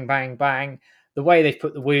 bang, bang, bang. The way they've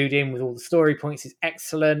put the Wood in with all the story points is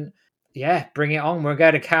excellent. Yeah, bring it on. We'll go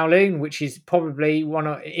to Kowloon, which is probably one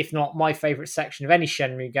of, if not my favourite section of any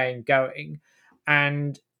Shenmue game going.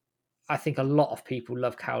 And I think a lot of people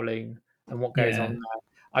love Kowloon and what goes on there.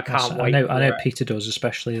 I can't wait. I know Peter does,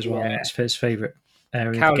 especially as well. It's his favourite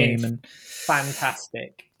area of the game. And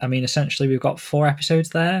fantastic. I mean, essentially, we've got 4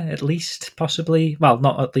 episodes there, at least, possibly. Well,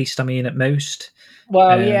 not at least, I mean, at most.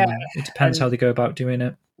 Well, it depends how they go about doing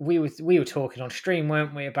it. We were talking on stream,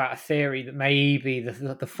 weren't we, about a theory that maybe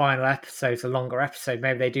the final episode's a longer episode.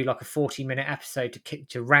 Maybe they do like a 40-minute episode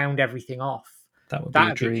to round everything off. That would be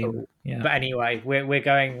a dream. Cool. Yeah. But anyway, we're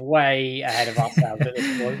going way ahead of ourselves at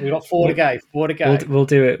this point. We've got 4 to go. 4 to go. We'll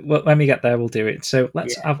do it. When we get there, we'll do it. So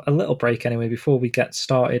let's have a little break anyway before we get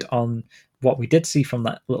started on what we did see from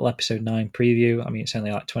that little episode 9 preview. I mean, it's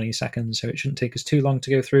only like 20 seconds, so it shouldn't take us too long to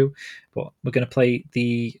go through. But we're going to play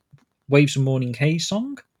the Waves of Morning Haze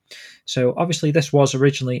song. So obviously this was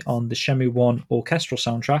originally on the Shenmue 1 orchestral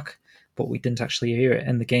soundtrack, but we didn't actually hear it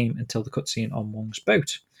in the game until the cutscene on Wong's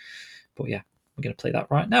boat. But yeah, we're going to play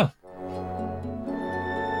that right now.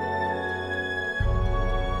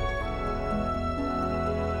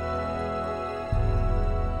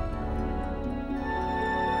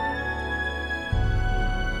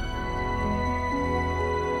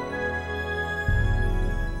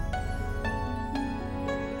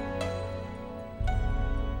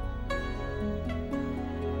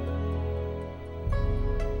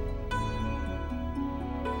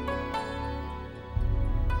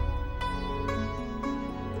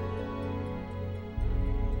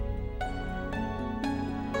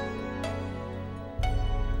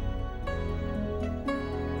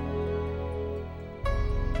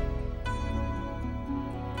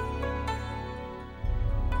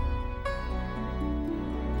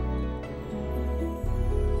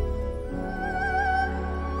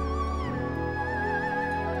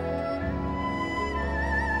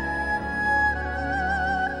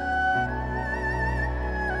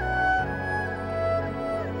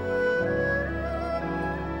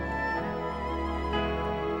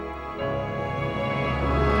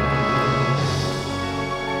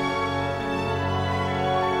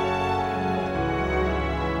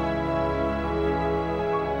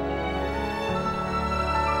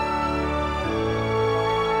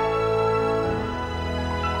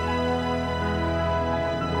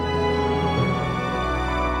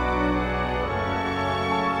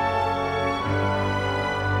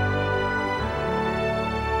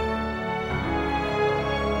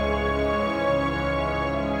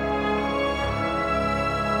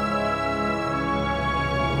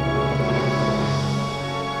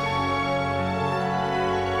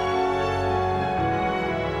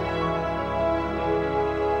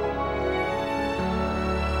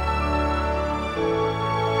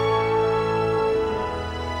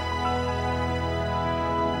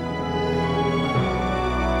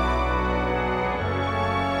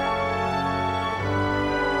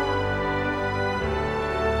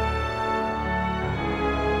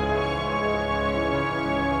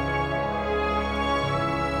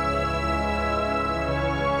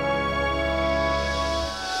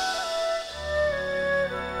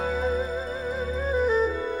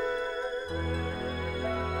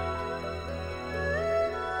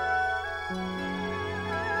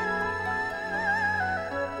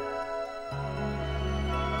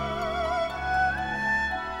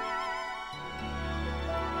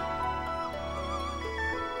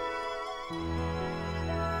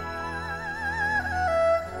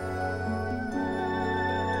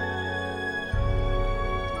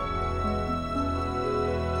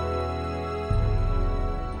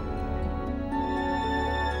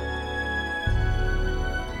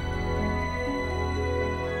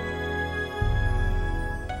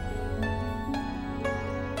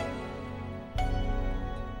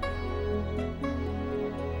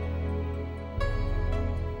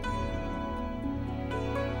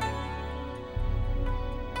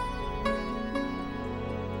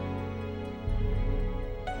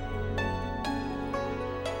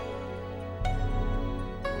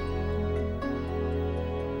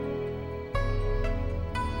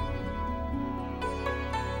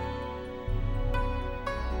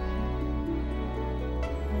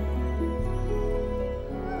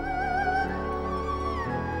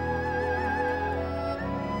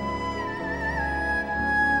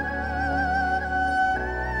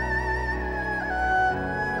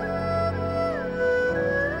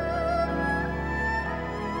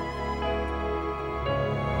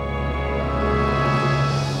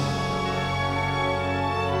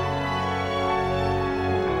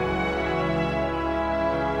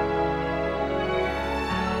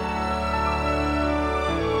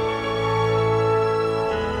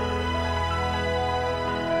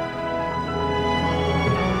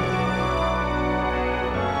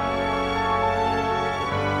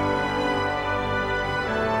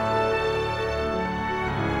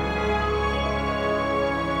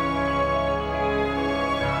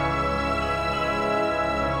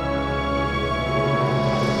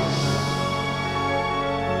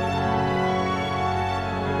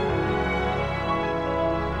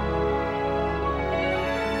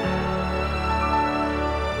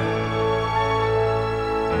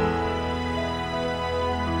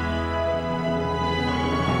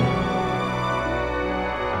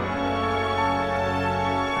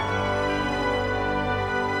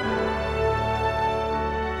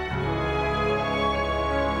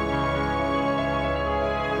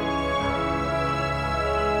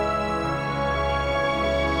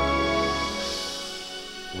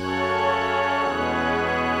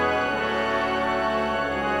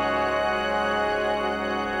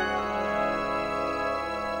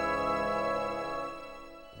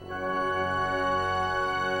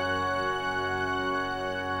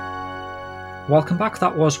 Welcome back.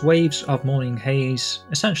 That was Waves of Morning Haze,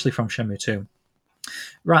 essentially from Shenmue 2.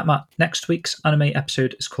 Right, Matt, next week's anime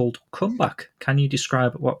episode is called Comeback. Can you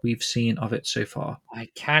describe what we've seen of it so far? I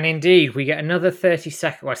can indeed. We get another 30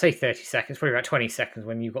 seconds. Well, I say 30 seconds, probably about 20 seconds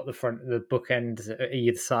when you've got the bookends at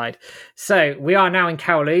either side. So we are now in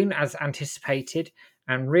Kowloon as anticipated,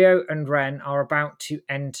 and Ryo and Ren are about to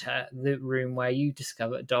enter the room where you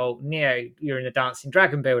discover Doll Neo. You're in the Dancing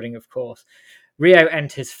Dragon building, of course. Ryo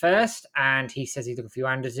enters first, and he says he's looking for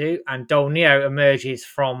Yuandazu, and Doll Neo emerges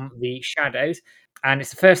from the shadows. And it's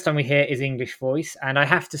the first time we hear his English voice. And I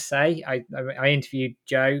have to say, I interviewed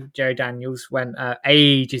Joe Daniels when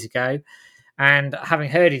ages ago, and having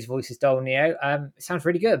heard his voice as Doll Neo, it sounds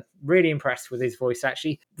really good. Really impressed with his voice,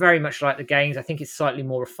 actually. Very much like the games. I think it's slightly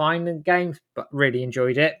more refined than the games, but really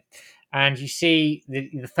enjoyed it. And you see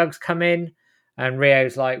the thugs come in, and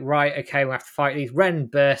Ryo's like, right, okay, we'll have to fight these. Ren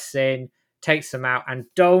bursts in, takes them out, and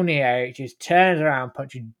Doll Neo just turns around,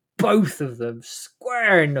 punches both of them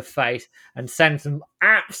square in the face and sends them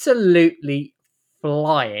absolutely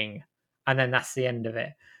flying. And then that's the end of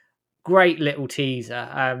it. Great little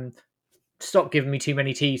teaser. Stop giving me too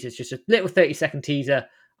many teasers. Just a little 30-second teaser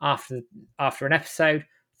after an episode.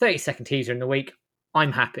 30-second teaser in the week.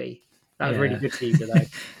 I'm happy. That was a really good teaser, though.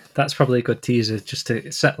 That's probably a good teaser, just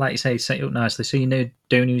to set, like you say, set you up nicely. So you know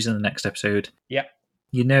Donu's in the next episode. Yep.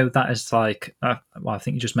 You know that is like, well, I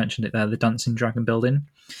think you just mentioned it there, the Dancing Dragon building.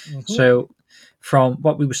 Mm-hmm. So from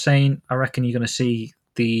what we were saying, I reckon you're going to see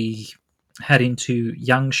the heading to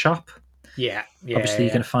Yang's shop. Yeah. Obviously,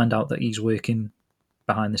 you're going to find out that he's working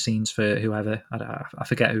behind the scenes for whoever. I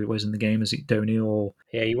forget who it was in the game. Is it Donu or?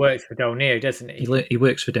 Yeah, he works for Doll Neo, doesn't he? He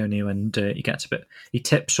works for Donu, and he gets a bit. He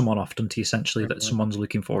tips someone off, doesn't he? Essentially, that someone's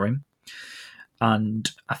looking for him,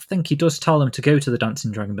 and I think he does tell them to go to the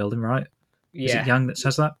Dancing Dragon building, right? Yeah. Is it Yang that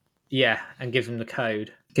says that? Yeah, and gives them the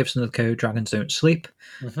code. Gives them the code. Dragons don't sleep,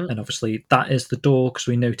 Mm-hmm. and obviously that is the door because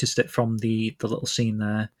we noticed it from the little scene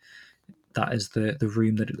there. That is the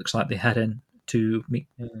room that it looks like they head in to meet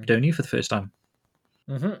Donu for the first time.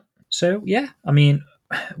 Mm-hmm. So yeah, I mean,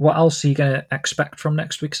 what else are you going to expect from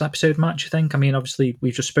next week's episode, Matt, do you think? I mean, obviously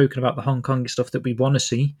we've just spoken about the Hong Kong stuff that we want to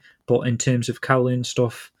see, but in terms of Kowloon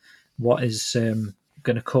stuff, what is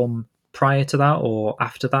going to come prior to that or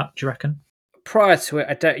after that, do you reckon? Prior to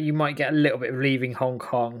it, you might get a little bit of leaving Hong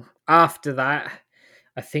Kong. After that,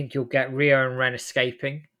 I think you'll get Ryo and Ren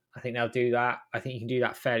escaping. I think they'll do that. I think you can do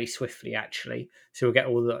that fairly swiftly, actually. So we'll get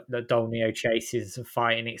all the Doll Neo chases and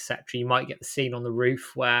fighting, etc. You might get the scene on the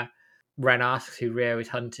roof where Ren asks who Ryo is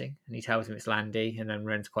hunting, and he tells him it's Landy, and then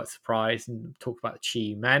Ren's quite surprised and talk about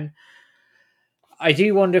the Chi Men. I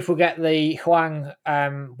do wonder if we'll get the Huang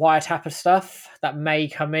wiretapper stuff that may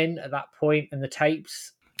come in at that point and the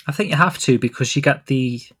tapes. I think you have to because you get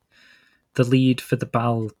the lead for the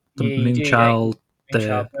Bal, the Moonchild,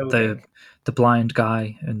 the blind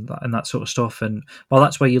guy, and that sort of stuff. And well,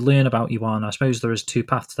 that's where you learn about Yuan. I suppose there is two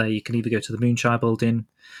paths there. You can either go to the Moonchild building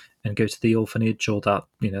and go to the orphanage, or that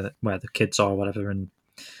where the kids are, or whatever. And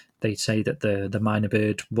they say that the minor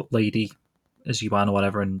bird lady is Yuan or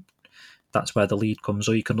whatever, and that's where the lead comes.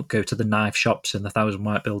 Or you can go to the knife shops in the Thousand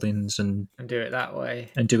White buildings and do it that way.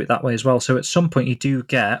 And do it that way as well. So at some point you do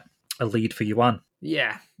get a lead for Yuan.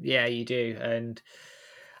 Yeah, you do. And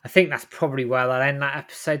I think that's probably where they'll end that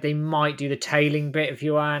episode. They might do the tailing bit of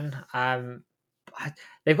Yuan.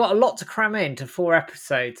 They've got a lot to cram into 4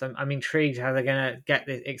 episodes. I'm intrigued how they're going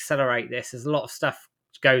to accelerate this. There's a lot of stuff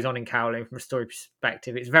goes on in Kowloon from a story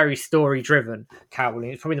perspective. It's very story-driven,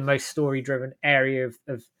 Kowloon. It's probably the most story-driven area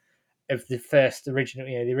of the first original,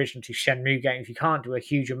 the original 2 Shenmue games. You can't do a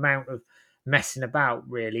huge amount of messing about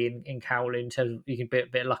really in Kowloon in terms of you can be a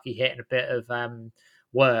bit lucky hit and a bit of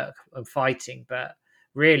work and fighting, but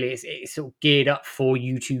really it's sort of geared up for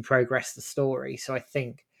you to progress the story. So I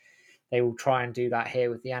think they will try and do that here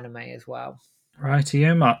with the anime as well.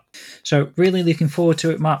 Rightio, Matt. So really looking forward to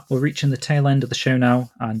it, Matt. We're reaching the tail end of the show now,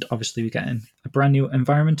 and obviously we're getting a brand new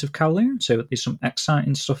environment of Kowloon, so there's some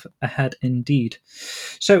exciting stuff ahead indeed.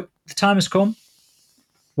 So the time has come.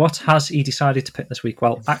 What has he decided to pick this week?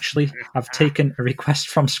 Well, actually, I've taken a request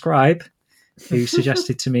from Scribe, who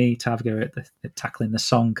suggested to me to have a go at tackling the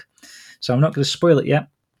song. So I'm not going to spoil it yet.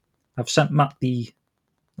 I've sent Matt the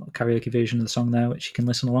karaoke version of the song there, which you can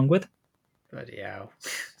listen along with. Bloody hell.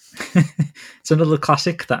 It's another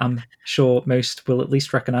classic that I'm sure most will at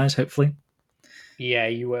least recognise, hopefully. Yeah,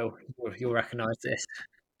 you will. You'll recognise this.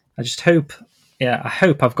 I just hope, I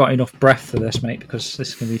hope I've got enough breath for this, mate, because this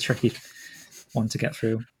is going to be a tricky one to get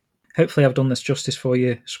through. Hopefully I've done this justice for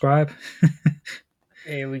you, Scribe.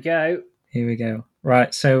 Here we go.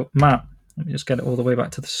 Right, so Matt, let me just get it all the way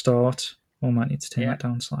back to the start. I might need to turn that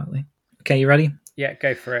down slightly. Okay, you ready? Yeah,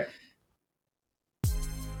 go for it.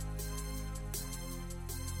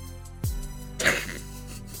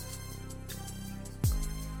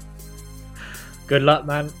 Good luck,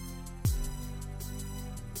 man.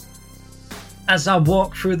 As I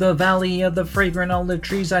walk through the valley of the fragrant olive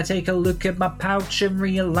trees, I take a look at my pouch and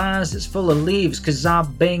realize it's full of leaves. Cause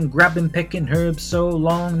I've been grabbing, picking herbs so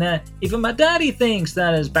long that even my daddy thinks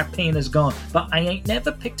that his back pain is gone. But I ain't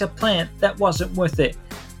never picked a plant that wasn't worth it.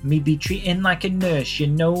 Me be treating like a nurse, you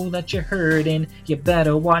know that you're hurting. You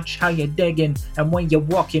better watch how you're digging and when you're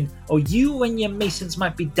walking, or you and your masons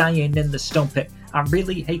might be dying in the stone pit. I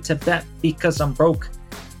really hate to bet because I'm broke.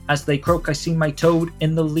 As they croak, I see my toad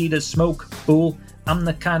in the leader's smoke. Fool, I'm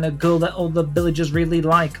the kind of girl that all the villagers really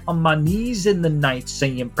like. On my knees in the night,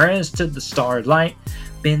 saying prayers to the starlight.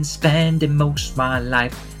 Been spending most my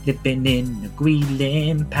life living in a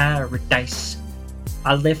Guilin paradise.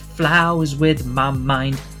 I lift flowers with my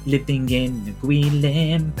mind, living in a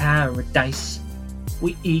Guilin paradise.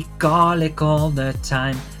 We eat garlic all the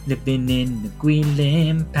time, living in a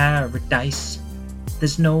Guilin paradise.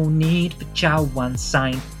 There's no need for Chawan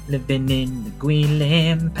sign, living in the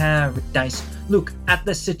Guilin paradise. Look at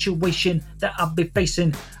the situation that I'll be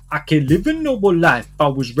facing. I can live a noble life. I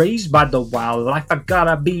was raised by the wildlife. I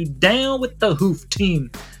gotta be down with the hoof team.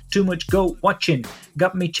 Too much goat watching,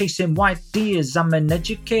 got me chasing white deers. I'm an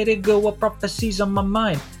educated girl with prophecies on my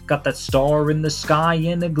mind. Got that star in the sky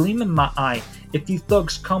and a gleam in my eye. If you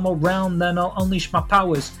thugs come around, then I'll unleash my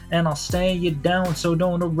powers and I'll stare you down, so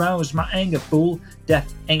don't arouse my anger, fool.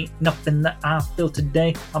 Death ain't nothing that I feel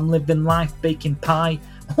today. I'm living life baking pie.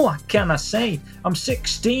 What can I say? I'm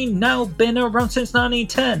 16 now, been around since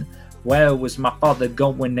 1910. Where was my father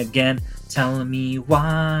going again? Tell me,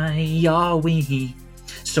 why are we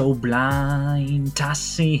so blind to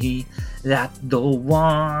see that the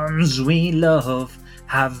ones we love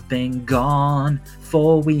have been gone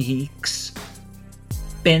for weeks?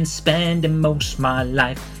 Been spending most my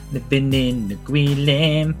life living in the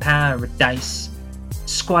Guilin paradise.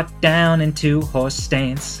 Squat down into horse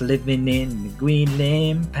stance, living in the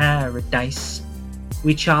Guilin paradise.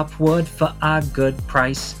 We chop wood for a good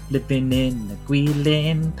price, living in the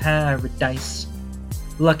Guilin paradise.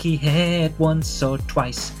 Lucky hit once or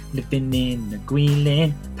twice, living in the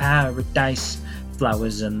Guilin paradise.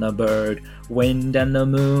 Flowers and the bird, wind and the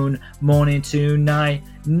moon, morning to night,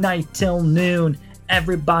 night till noon.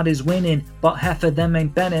 Everybody's winning, but half of them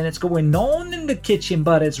ain't betting. It's going on in the kitchen,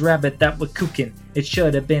 but it's rabbit that we're cooking. It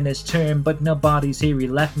should have been his turn, but nobody's here. He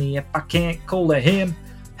left me. If I can't call it him,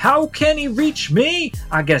 how can he reach me?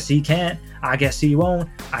 I guess he can't. I guess he won't.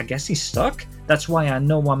 I guess he's stuck. That's why I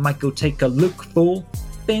know I might go take a look, fool.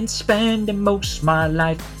 Been spending most my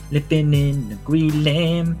life living in the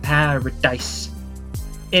Guilin paradise.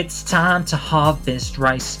 It's time to harvest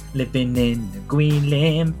rice, living in the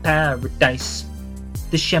Guilin paradise.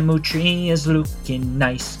 The shamu tree is looking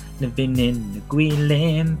nice, living in the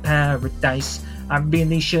Guilin paradise. I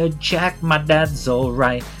really should check my dad's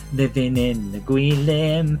alright, living in the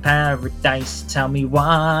Guilin paradise. Tell me,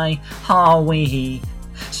 why are we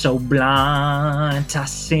so blind to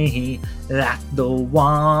see that the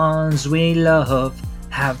ones we love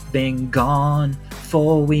have been gone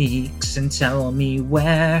for weeks? And tell me,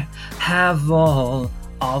 where have all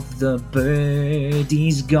of the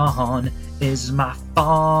birdies gone? Is my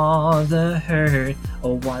father hurt,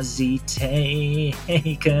 or was he taken?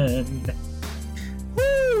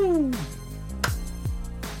 Woo!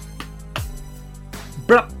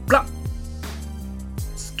 Blah blah.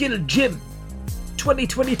 Skill Gym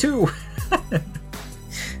 2022.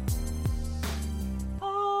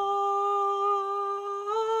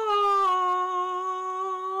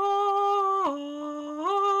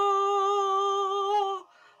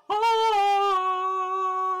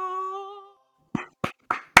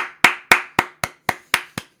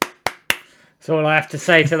 That's all I have to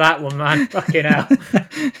say to that one, man. Fucking hell.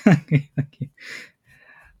 Thank you.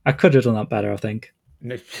 I could have done that better, I think.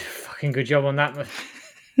 No, fucking good job on that, man.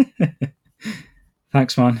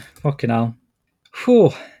 Thanks, man. Fucking hell.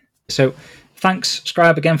 Whew. So, thanks,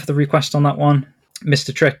 Scribe, again for the request on that one.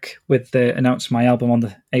 Mr. Trick with announcing my album on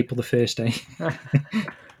the April the 1st day.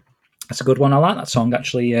 That's a good one. I like that song,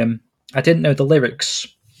 actually. I didn't know the lyrics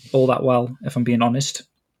all that well, if I'm being honest,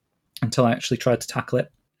 until I actually tried to tackle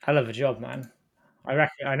it. Hell of a job, man. I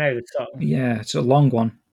reckon I know the song. Yeah, it's a long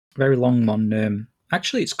one. Very long one.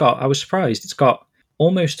 Actually, I was surprised, it's got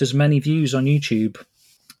almost as many views on YouTube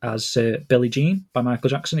as Billie Jean by Michael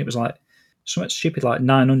Jackson. It was like something stupid like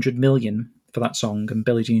 900 million for that song, and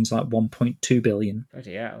Billie Jean's like 1.2 billion.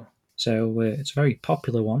 Bloody hell. So it's a very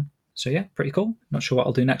popular one. So yeah, pretty cool. Not sure what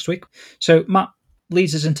I'll do next week. So Matt,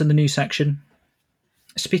 leads us into the new section.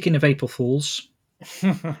 Speaking of April Fools,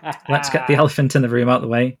 let's get the elephant in the room out of the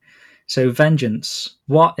way. So, Vengeance.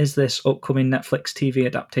 What is this upcoming Netflix TV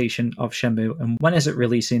adaptation of Shenmue, and when is it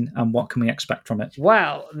releasing, and what can we expect from it?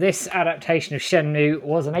 Well, this adaptation of Shenmue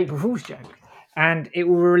was an April Fool's joke, and it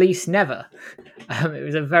will release never. It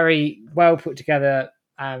was a very well put together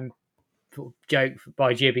joke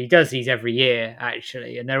by Ghibli. He does these every year,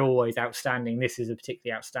 actually, and they're always outstanding. This is a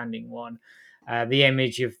particularly outstanding one. The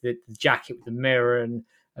image of the jacket with the mirror and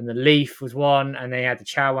the leaf was one, and they had the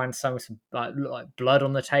Chaowan Sun with some like blood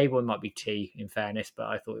on the table. It might be tea, in fairness, but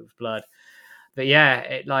I thought it was blood. But yeah,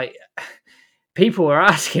 it like people were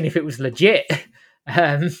asking if it was legit,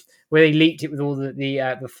 where they leaked it with all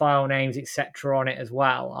the file names, etc., on it as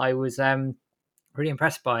well. I was really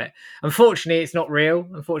impressed by it. Unfortunately, it's not real.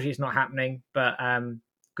 Unfortunately, it's not happening. But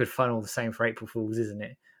good fun all the same for April Fools, isn't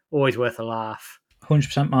it? Always worth a laugh.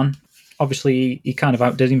 100%, man. Obviously, he kind of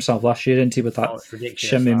outdid himself last year, didn't he, with that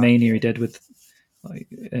Shenmue Mania he did with like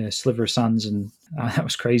Sliver of Sands, and that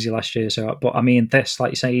was crazy last year. So, but I mean, this,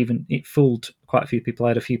 like you say, even it fooled quite a few people. I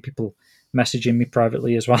had a few people messaging me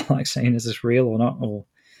privately as well, like saying, "Is this real or not?" Or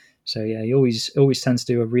so, yeah, he always tends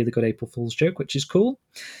to do a really good April Fool's joke, which is cool.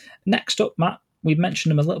 Next up, Matt, we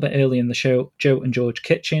mentioned them a little bit earlier in the show. Joe and George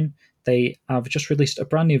Kitchen. They have just released a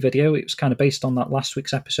brand new video. It was kind of based on that last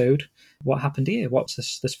week's episode. What happened here? What's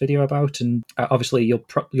this video about? And obviously, you'll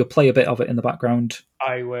play a bit of it in the background.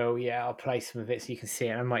 I will, yeah. I'll play some of it so you can see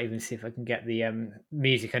it. I might even see if I can get the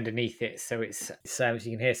music underneath it so so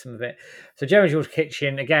you can hear some of it. So Joe and George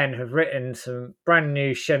Kitchen, again, have written some brand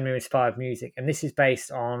new Shenmue-inspired music, and this is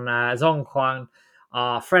based on Zongquan,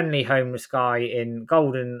 our friendly homeless guy in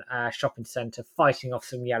Golden Shopping Centre, fighting off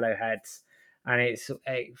some yellowheads. And it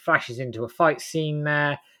flashes into a fight scene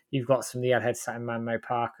there. You've got some of the yellowheads sat in Manmo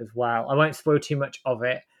Park as well. I won't spoil too much of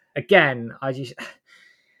it. Again,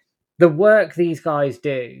 the work these guys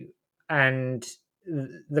do and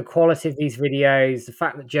the quality of these videos, the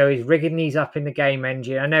fact that Joey's rigging these up in the game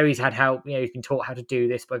engine. I know he's had help, he's been taught how to do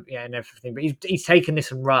this, but and everything. But he's taken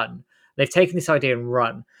this and run. They've taken this idea and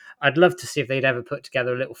run. I'd love to see if they'd ever put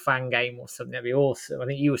together a little fan game or something. That'd be awesome. I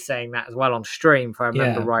think you were saying that as well on stream, if I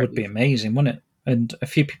remember right. It would be amazing, wouldn't it? And a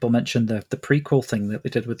few people mentioned the prequel thing that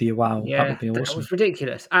they did with the WoW. Yeah, that would be awesome. That was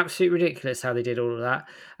ridiculous. Absolutely ridiculous how they did all of that.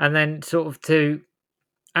 And then sort of to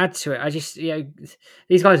add to it,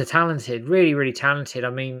 these guys are talented, really, really talented.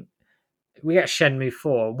 I mean, we get Shenmue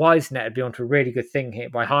 4. WiseNet would be onto a really good thing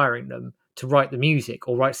here by hiring them to write the music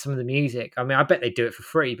or write some of the music. I mean, I bet they'd do it for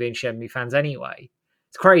free, being Shenmue fans anyway.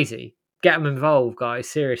 It's crazy. Get them involved, guys,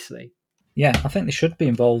 seriously. Yeah, I think they should be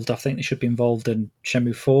involved. I think they should be involved in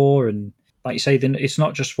Shenmue 4, and like you say, then it's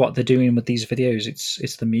not just what they're doing with these videos,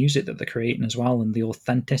 it's the music that they're creating as well, and the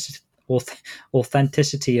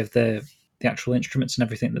authenticity of the actual instruments and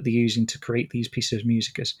everything that they're using to create these pieces of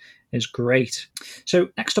music is great. So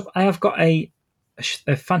next up, I have got a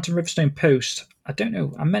Phantom Riverstone post. I don't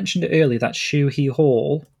know, I mentioned it earlier, that's Shuhei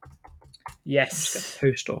Hall. Yes. Let's get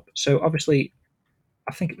the post up. So obviously,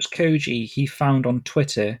 I think it was Koji, he found on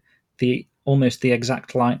Twitter almost the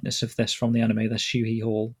exact likeness of this from the anime, the Shuhei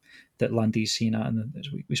Hall that Landy's seen at, and as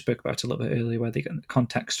we spoke about a little bit earlier, where they get the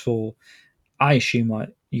context for, I assume, like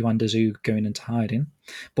Yuan Dazu going into hiding.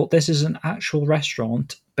 But this is an actual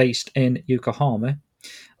restaurant based in Yokohama,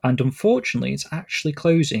 and unfortunately, it's actually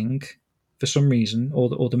closing for some reason, or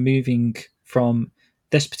they're moving from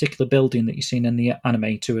this particular building that you've seen in the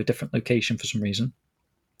anime to a different location for some reason.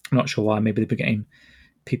 I'm not sure why. Maybe they're getting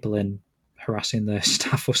people in harassing their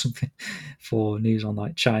staff or something for news on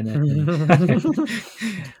like China.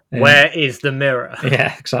 Where is the mirror?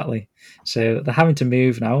 Yeah, exactly. So they're having to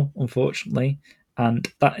move now, unfortunately,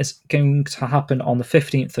 and that is going to happen on the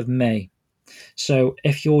 15th of May. So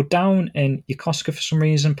if you're down in Yokosuka for some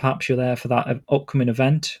reason, perhaps you're there for that upcoming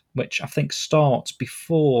event, which I think starts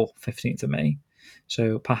before 15th of May.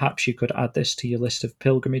 So perhaps you could add this to your list of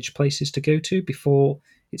pilgrimage places to go to before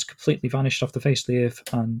it's completely vanished off the face of the earth,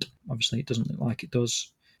 and obviously it doesn't look like it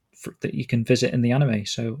does that you can visit in the anime,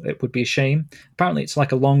 so it would be a shame. Apparently it's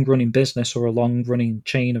like a long-running business or a long-running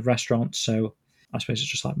chain of restaurants, so I suppose it's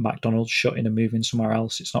just like McDonald's shutting and moving somewhere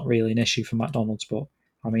else. It's not really an issue for McDonald's, but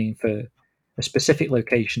I mean, for a specific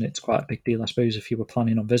location, it's quite a big deal, I suppose, if you were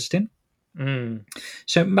planning on visiting.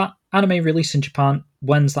 So, Matt, anime release in Japan,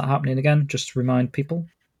 when's that happening again? Just to remind people.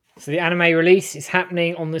 So the anime release is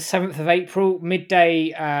happening on the 7th of April,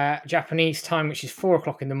 midday Japanese time, which is 4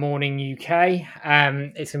 o'clock in the morning UK.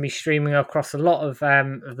 It's going to be streaming across a lot of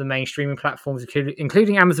the main streaming platforms,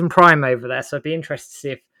 including Amazon Prime over there. So I'd be interested to see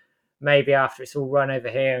if maybe after it's all run over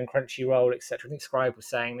here and Crunchyroll, etc. I think Scribe was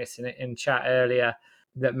saying this in chat earlier.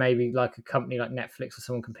 that maybe like a company like Netflix or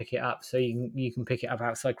someone can pick it up, so you can pick it up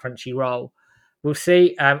outside Crunchyroll. We'll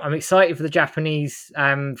see. I'm excited for the Japanese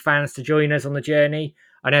fans to join us on the journey.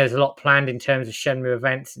 I know there's a lot planned in terms of Shenmue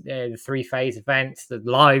events, the 3-phase events, the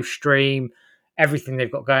live stream, everything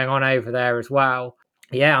they've got going on over there as well.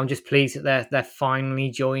 Yeah, I'm just pleased that they're finally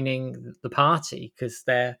joining the party, because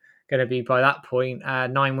they're going to be by that point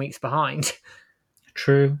 9 weeks behind.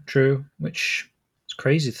 True. Which is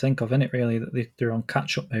crazy to think of, isn't it? Really, that they're on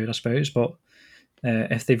catch-up mode, I suppose. But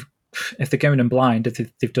if they're going in blind,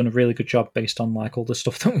 they've done a really good job based on like all the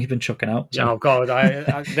stuff that we've been chucking out. So. Oh God,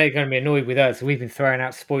 they're going to be annoyed with us. We've been throwing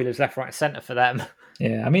out spoilers left, right, and centre for them.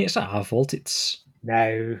 Yeah, I mean, it's not our fault. It's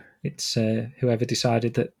whoever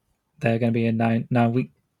decided that they're going to be a 9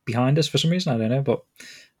 week behind us for some reason. I don't know, but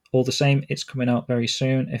all the same, it's coming out very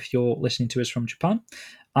soon if you're listening to us from Japan.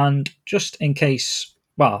 And just in case,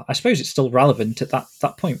 well, I suppose it's still relevant at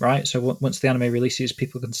that point, right? So once the anime releases,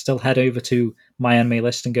 people can still head over to My Anime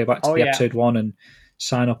List and go back to episode 1 and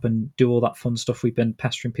sign up and do all that fun stuff we've been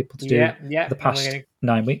pestering people to do for the past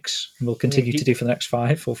 9 weeks. And we'll continue to do for the next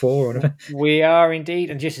 5 or 4 or whatever. We are indeed.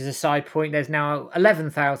 And just as a side point, there's now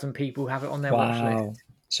 11,000 people have it on their watch list.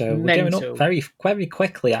 So we're going up very, very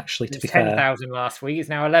quickly, actually, to be fair. 10,000 last week. It's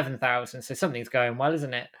now 11,000. So something's going well,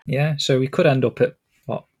 isn't it? Yeah. So we could end up at,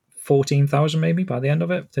 14,000 maybe by the end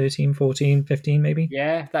of it. 13, 14, 15 maybe.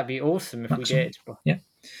 Yeah, that'd be awesome if we did. Yeah.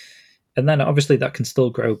 And then obviously that can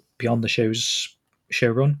still grow beyond the show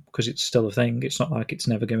run, because it's still a thing. It's not like it's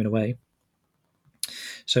never going away.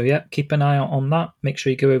 So yeah, keep an eye out on that. Make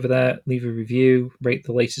sure you go over there, leave a review, rate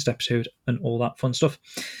the latest episode, and all that fun stuff.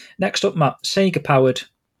 Next up, Matt, Sega Powered.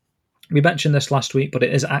 We mentioned this last week, but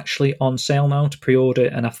it is actually on sale now to pre-order.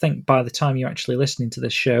 And I think by the time you're actually listening to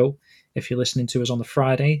this show, if you're listening to us on the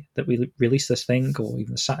Friday that we release this thing, or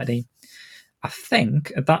even the Saturday, I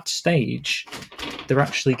think at that stage, they're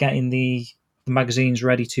actually getting the magazines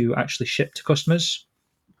ready to actually ship to customers,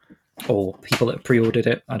 or people that have pre-ordered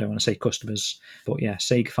it. I don't want to say customers, but yeah,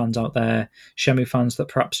 Sega fans out there, Shenmue fans that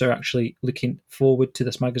perhaps are actually looking forward to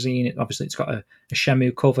this magazine. Obviously, it's got a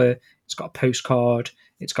Shenmue cover, it's got a postcard,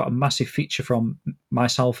 it's got a massive feature from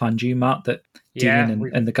myself and you, Matt, that Dean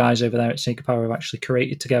and the guys over there at Sega Power have actually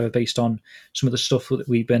created together based on some of the stuff that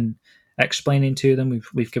we've been explaining to them.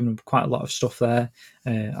 We've given them quite a lot of stuff there.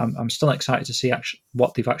 I'm still excited to see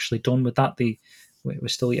what they've actually done with that. We're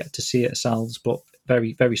still yet to see it ourselves, but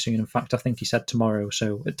very, very soon. In fact, I think he said tomorrow.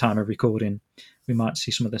 So at time of recording, we might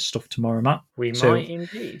see some of this stuff tomorrow, Matt. We might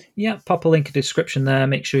indeed. Yeah, pop a link in the description there.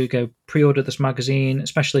 Make sure you go pre-order this magazine,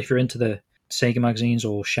 especially if you're into the Sega magazines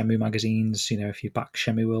or Shenmue magazines. If you back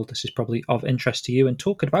Shenmue World, this is probably of interest to you. And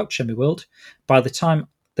talking about Shenmue World, by the time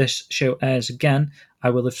this show airs again, I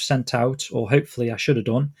will have sent out, or hopefully I should have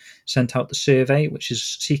done, sent out the survey, which is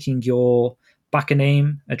seeking your backer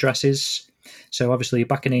name addresses. So obviously your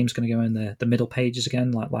backer name is going to go in the middle pages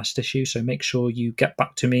again, like last issue. So make sure you get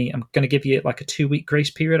back to me. I'm going to give you like a 2-week grace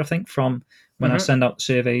period, I think, from when I send out the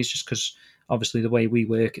surveys, just because obviously the way we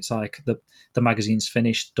work, it's like the magazine's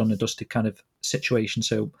finished, done and dusted kind of situation.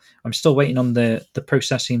 So I'm still waiting on the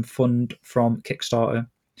processing fund from Kickstarter,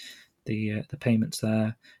 the payments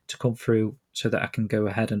there to come through, so that I can go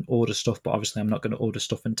ahead and order stuff. But obviously I'm not going to order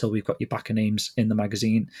stuff until we've got your backer names in the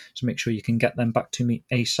magazine. So make sure you can get them back to me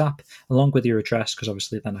ASAP, along with your address, because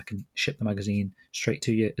obviously then I can ship the magazine straight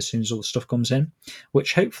to you as soon as all the stuff comes in,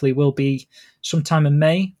 which hopefully will be sometime in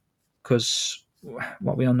May, because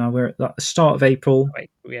what we are now, we're at the start of April.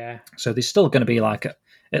 Yeah. So there's still going to be like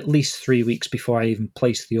at least 3 weeks before I even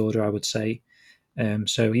place the order, I would say.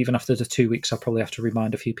 So even after the 2 weeks, I'll probably have to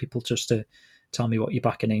remind a few people just to tell me what your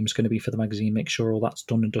backer name is going to be for the magazine. Make sure all that's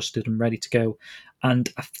done and dusted and ready to go. And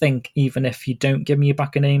I think even if you don't give me your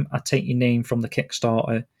backer name, I take your name from the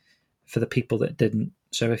Kickstarter for the people that didn't.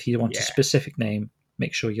 So if you want a specific name,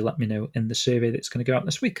 make sure you let me know in the survey that's going to go out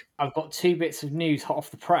this week. I've got 2 bits of news hot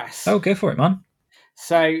off the press. Oh, go for it, man.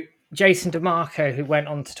 So Jason DeMarco, who went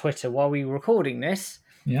onto Twitter while we were recording this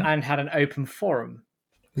and had an open forum.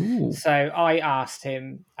 Ooh. So I asked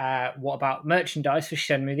him, what about merchandise for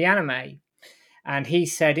Shenmue the anime? And he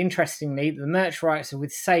said, interestingly, the merch rights are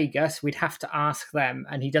with Sega, so we'd have to ask them,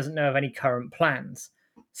 and he doesn't know of any current plans.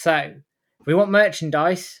 So, if we want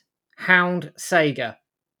merchandise, hound Sega.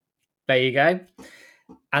 There you go.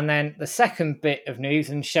 And then the second bit of news,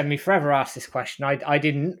 and Shenmue Forever asked this question. I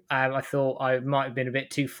didn't. I thought I might have been a bit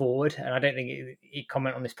too forward, and I don't think he'd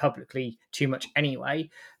comment on this publicly too much anyway.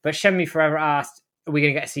 But Shenmue Forever asked, are we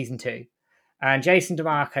going to get season 2? And Jason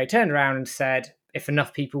DeMarco turned around and said, if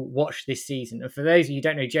enough people watch this season. And for those of you who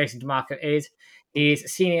don't know who Jason DeMarco is, he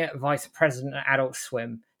is Senior Vice President at Adult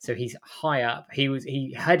Swim. So he's high up.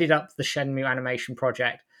 He headed up the Shenmue animation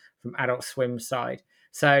project from Adult Swim's side.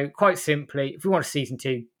 So quite simply, if we want a season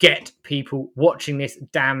 2, get people watching this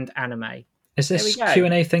damned anime. Is this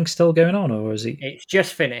Q&A thing still going on, or is it? It's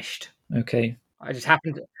just finished. Okay. I just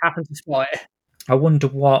happened to spot it. I wonder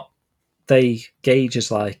what they gauge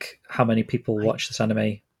as like how many people watch this anime.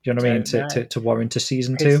 Do you know what I mean? To warrant a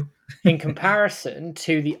season 2. In comparison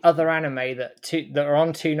to the other anime that are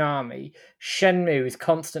on Toonami, Shenmue is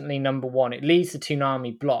constantly number 1. It leads the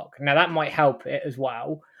Toonami block. Now that might help it as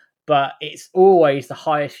well, but it's always the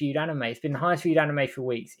highest viewed anime. It's been the highest viewed anime for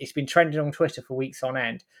weeks. It's been trending on Twitter for weeks on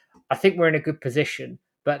end. I think we're in a good position,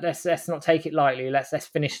 but let's not take it lightly. Let's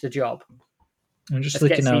finish the job. I'm just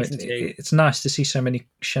looking now. It's nice to see so many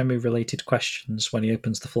Shenmue related questions when he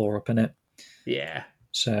opens the floor up in it. Yeah.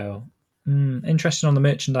 So interesting on the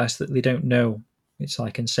merchandise that they don't know it's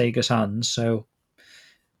like in Sega's hands. So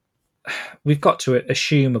we've got to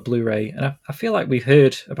assume a Blu-ray, and I feel like we've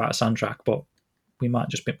heard about a soundtrack, but I might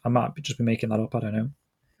just be making that up. I don't know.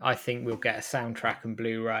 I think we'll get a soundtrack and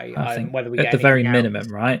Blu-ray. I think whether we at get the very else. minimum,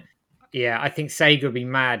 right? Yeah, I think Sega would be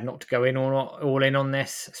mad not to go in all in on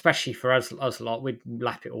this, especially for us lot. We'd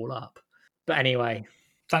lap it all up. But anyway.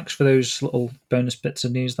 Thanks for those little bonus bits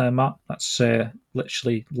of news there, Matt. That's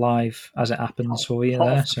literally live as it happens for you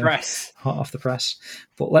there. Hot off the press.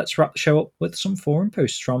 But let's wrap the show up with some forum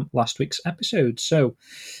posts from last week's episode. So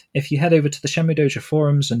if you head over to the Shenmue Dojo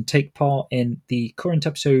forums and take part in the current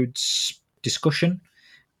episode's discussion,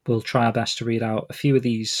 we'll try our best to read out a few of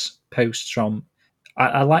these posts from...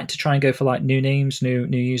 I like to try and go for like new names, new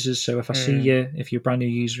users. So if I see you, if you're a brand new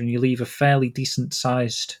user and you leave a fairly decent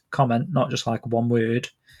sized comment, not just like one word,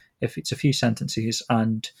 if it's a few sentences,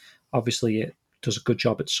 and obviously it does a good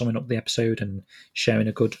job at summing up the episode and sharing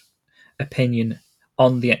a good opinion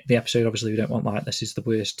on the episode. Obviously we don't want like, this is the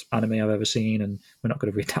worst anime I've ever seen, and we're not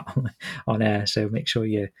going to read that on air. So make sure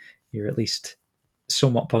you're at least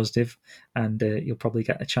somewhat positive, and you'll probably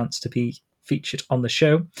get a chance to be featured on the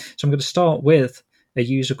show. So I'm going to start with a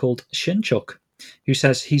user called Shinchuk, who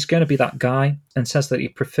says he's going to be that guy and says that he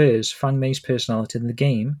prefers Fang Mei's personality in the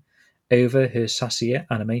game over her sassier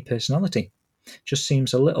anime personality. Just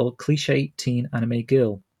seems a little cliche teen anime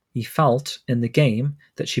girl. He felt in the game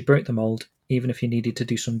that she broke the mold, even if he needed to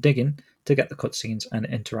do some digging to get the cutscenes and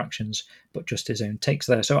interactions, but just his own takes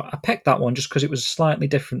there. So I picked that one just because it was a slightly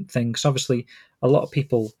different thing, because obviously I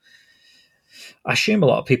assume a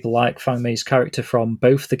lot of people like Fang Mei's character from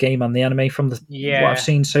both the game and the anime. From what I've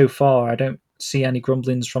seen so far, I don't see any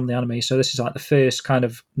grumblings from the anime. So this is like the first kind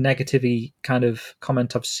of negative-y kind of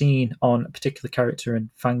comment I've seen on a particular character in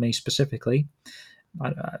Fang Mei specifically.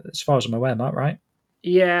 As far as I'm aware, Matt, right?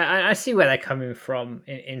 Yeah, I see where they're coming from.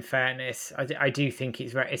 In fairness, I do think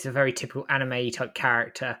it's a very typical anime type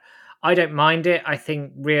character. I don't mind it. I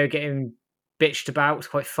think Rio getting bitched about was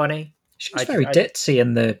quite funny. She's very ditzy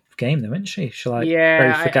in the game, though, isn't she? She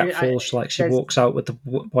very forgetful. She walks out with the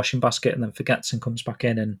washing basket and then forgets and comes back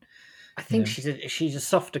in. And I think she's a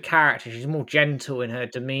softer character. She's more gentle in her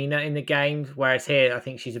demeanor in the game, whereas here I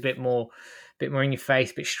think she's a bit more in your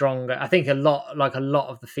face, a bit stronger. I think a lot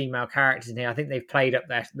of the female characters in here, I think they've played up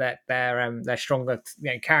their stronger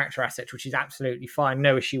character assets, which is absolutely fine.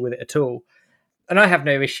 No issue with it at all. And I have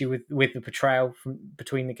no issue with the portrayal from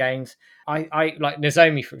between the games. I like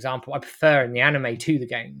Nozomi, for example. I prefer in the anime to the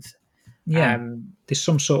games. Yeah, there's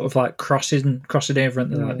some sort of like crossing over,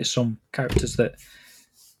 and like there's some characters that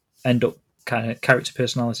end up kind of character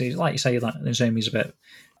personalities. Like you say, like Nozomi's a bit.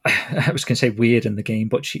 I was going to say weird in the game,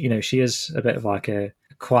 but she is a bit of like a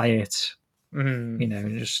quiet,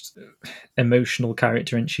 just emotional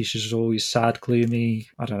character, and she's just always sad, gloomy.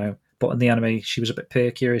 I don't know. But in the anime, she was a bit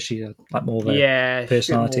perkier. She had like more of a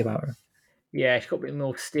personality about her. Yeah, she's got a bit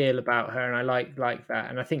more steel about her, and I like that.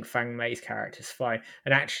 And I think Fang Mei's character's fine.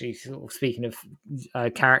 And actually, sort of speaking of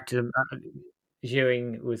character,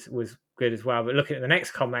 Zhuing was good as well. But looking at the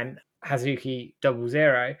next comment,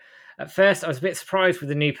 Hazuki00. At first, I was a bit surprised with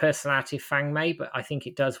the new personality of Fang Mei, but I think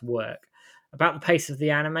it does work. About the pace of the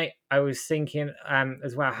anime, I was thinking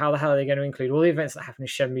as well, how the hell are they going to include all the events that happen in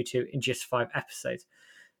Shenmue 2 in just 5 episodes?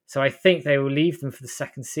 So I think they will leave them for the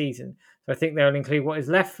second season. So I think they'll include what is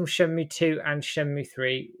left from Shenmue 2 and Shenmue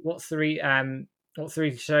 3. What's the reason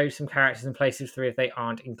to show some characters in place of 3 if they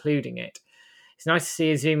aren't including it? It's nice to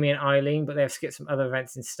see Azumi and Eileen, but they have skipped some other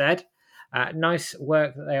events instead. Nice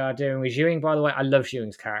work that they are doing with Zhuing, by the way. I love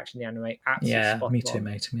Zhuing's character in the anime. Absolutely spot me too, on.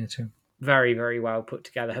 mate. Me too. Very, very well put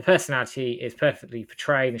together. Her personality is perfectly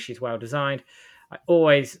portrayed and she's well designed. I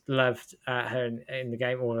always loved her in the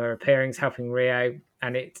game, all her appearance, helping Rio,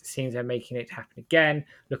 and it seems they're making it happen again.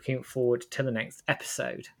 Looking forward to the next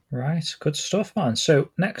episode. Right, good stuff, man. So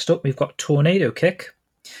next up, we've got Tornado Kick.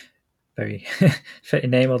 Very fitting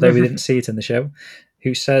name, although we didn't see it in the show.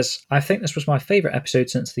 Who says, I think this was my favourite episode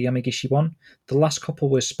since the Yamagishi one. The last couple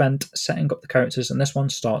was spent setting up the characters, and this one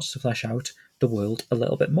starts to flesh out the world a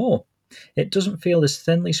little bit more. It doesn't feel as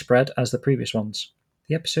thinly spread as the previous ones.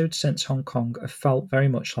 The episodes since Hong Kong have felt very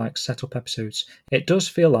much like set-up episodes. It does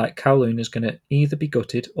feel like Kowloon is going to either be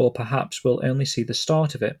gutted or perhaps we'll only see the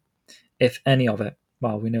start of it, if any of it.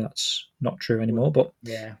 Well, we know that's not true anymore, but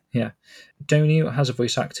yeah. Donu has a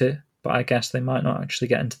voice actor, but I guess they might not actually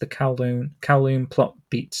get into the Kowloon plot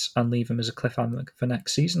beats and leave him as a cliffhanger for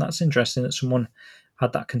next season. That's interesting that someone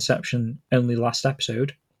had that conception only last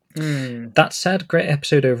episode. That said, great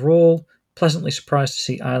episode overall. Pleasantly surprised to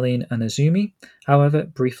see Eileen and Azumi, however,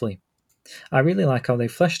 briefly. I really like how they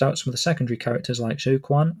fleshed out some of the secondary characters like Zhou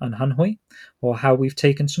Quan and Han Hui, or how we've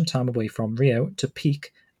taken some time away from Rio to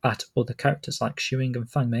peek at other characters like Shuing and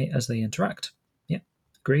Fang Mei as they interact. Yeah,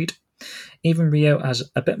 agreed. Even Rio has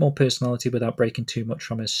a bit more personality without breaking too much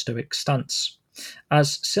from his stoic stance.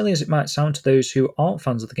 As silly as it might sound to those who aren't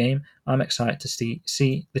fans of the game, I'm excited to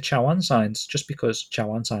see the Chaoan signs, just because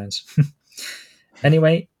Chaoan signs.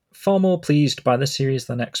 Anyway, far more pleased by this series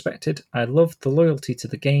than expected. I loved the loyalty to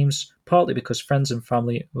the games, partly because friends and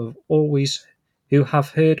family who have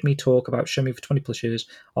heard me talk about Shenmue for 20 plus years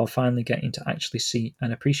are finally getting to actually see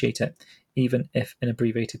and appreciate it, even if in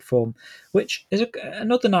abbreviated form, which is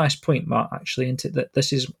another nice point, Matt, actually, isn't it, that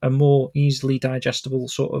this is a more easily digestible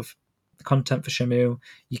sort of content for Shenmue.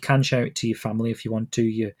 You can share it to your family if you want to,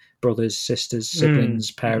 your brothers, sisters,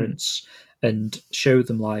 siblings, parents, and show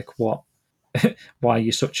them like why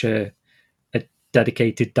you're such a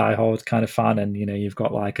dedicated diehard kind of fan, and you've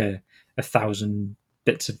got like a 1,000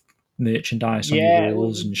 bits of merchandise on your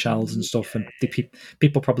walls and shelves and stuff, and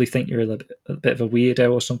people probably think you're a bit of a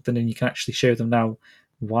weirdo or something, and you can actually show them now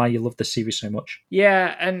why you love the series so much.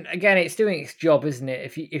 Yeah, and again, it's doing its job, isn't it?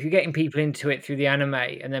 If you're getting people into it through the anime,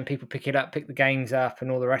 and then people pick the games up,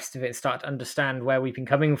 and all the rest of it, and start to understand where we've been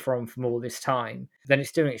coming from all this time, then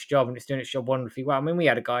it's doing its job, and it's doing its job wonderfully well. I mean, we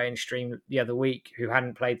had a guy in stream the other week who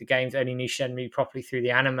hadn't played the games, only knew Shenmue properly through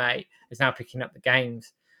the anime, is now picking up the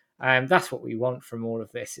games. That's what we want from all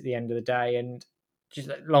of this at the end of the day, and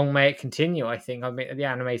just long may it continue. I think the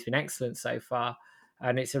anime's been excellent so far.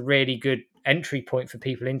 And it's a really good entry point for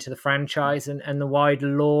people into the franchise and the wider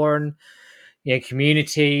lore and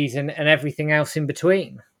communities and everything else in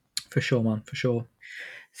between. For sure, man, for sure.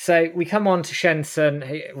 So we come on to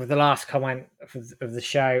Shensun with the last comment of the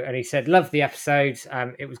show, and he said, "Love the episodes.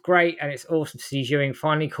 It was great, and it's awesome to see Ewing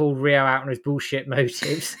finally called Rio out on his bullshit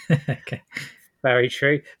motives." Okay. Very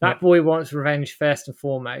true. That boy wants revenge first and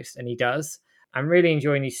foremost, and he does. I'm really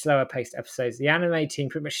enjoying these slower paced episodes. The anime team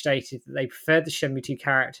pretty much stated that they preferred the Shenmue 2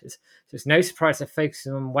 characters, so it's no surprise they're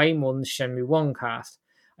focusing on way more than the Shenmue 1 cast.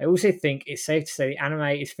 I also think it's safe to say the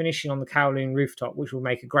anime is finishing on the Kowloon rooftop, which will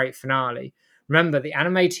make a great finale. Remember, the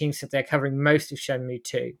anime team said they're covering most of Shenmue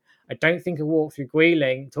 2. I don't think a walk through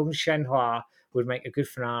Guilin, talking to Shenhua, would make a good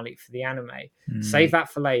finale for the anime. Save that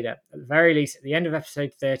for later. At the very least, at the end of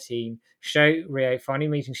episode 13, show Rio finally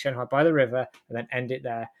meeting Shenhua by the river and then end it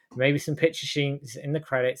there. Maybe some picture scenes in the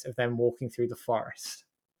credits of them walking through the forest.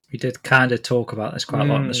 We did kind of talk about this quite a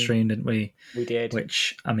lot on the stream, didn't we? We did.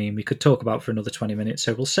 Which, I mean, we could talk about for another 20 minutes,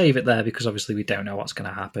 so we'll save it there because obviously we don't know what's going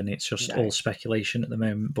to happen. It's just all speculation at the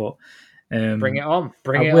moment. But bring it on.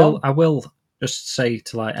 I will just say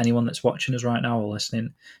to like anyone that's watching us right now or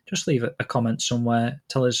listening, just leave a comment somewhere.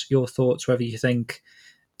 Tell us your thoughts, whether you think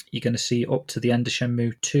you're going to see up to the end of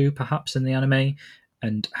Shenmue 2, perhaps in the anime,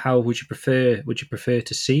 and how would you prefer? Would you prefer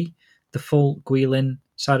to see the full Guilin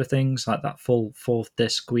side of things, like that full 4th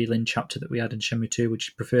disc Guilin chapter that we had in Shenmue 2? Would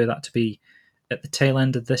you prefer that to be at the tail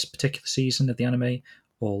end of this particular season of the anime,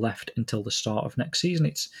 or left until the start of next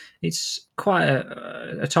season? It's quite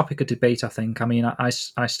a topic of debate, I think. I mean, I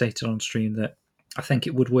stated on stream that I think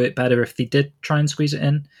it would work better if they did try and squeeze it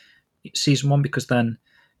in season 1, because then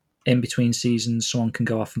in between seasons someone can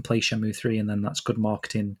go off and play Shenmue 3, and then that's good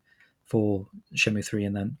marketing for Shenmue 3,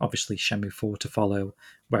 and then obviously Shenmue 4 to follow.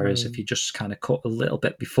 Whereas if you just kind of cut a little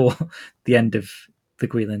bit before the end of the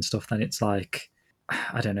Guilin stuff, then it's like,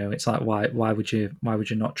 I don't know. It's like why would you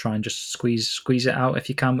not try and just squeeze it out if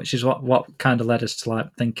you can? Which is what kind of led us to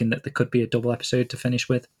like thinking that there could be a double episode to finish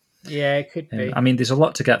with. Yeah, it could be. I mean, there's a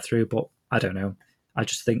lot to get through, but I don't know. I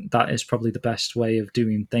just think that is probably the best way of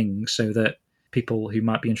doing things, so that people who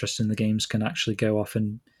might be interested in the games can actually go off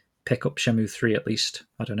and pick up Shenmue 3 at least.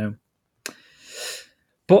 I don't know.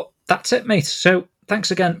 But That's it, mate. So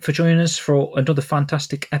thanks again for joining us for another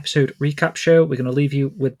fantastic episode recap show. We're going to leave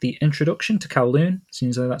you with the introduction to Kowloon,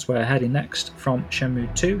 seems like that's where we're heading next from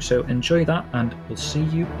Shenmue 2. So enjoy that, and we'll see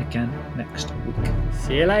you again next week.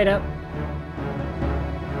 See you later.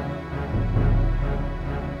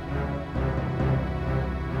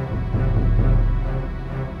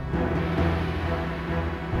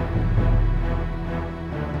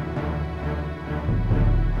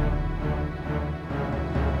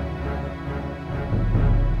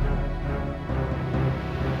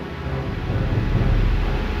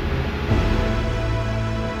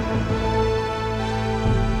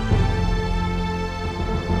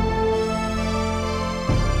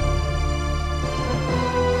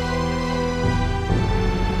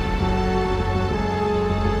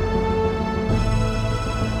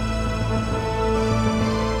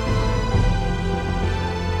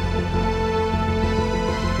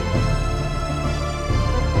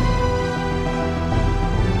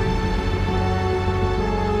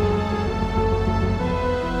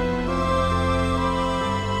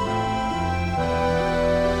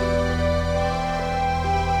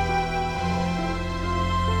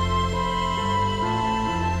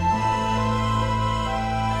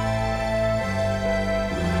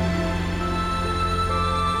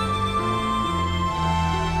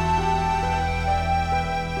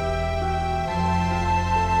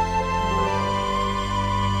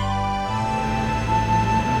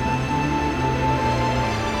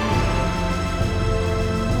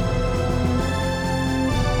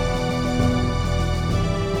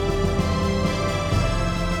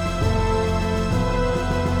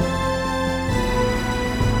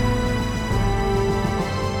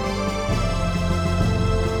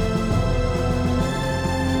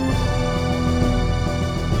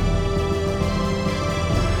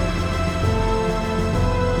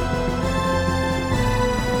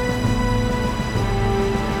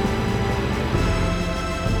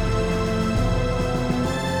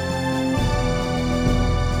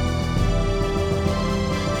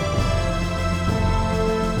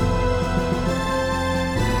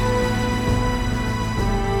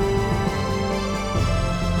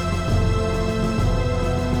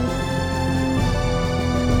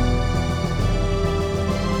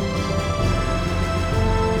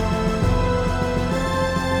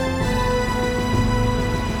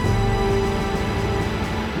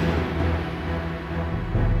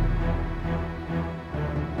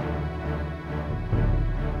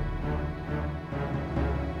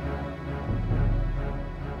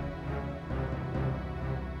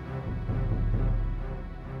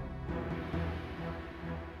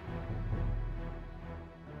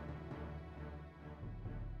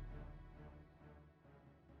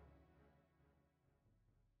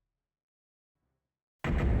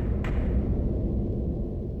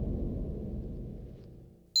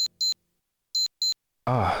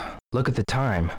 Ah, look at the time.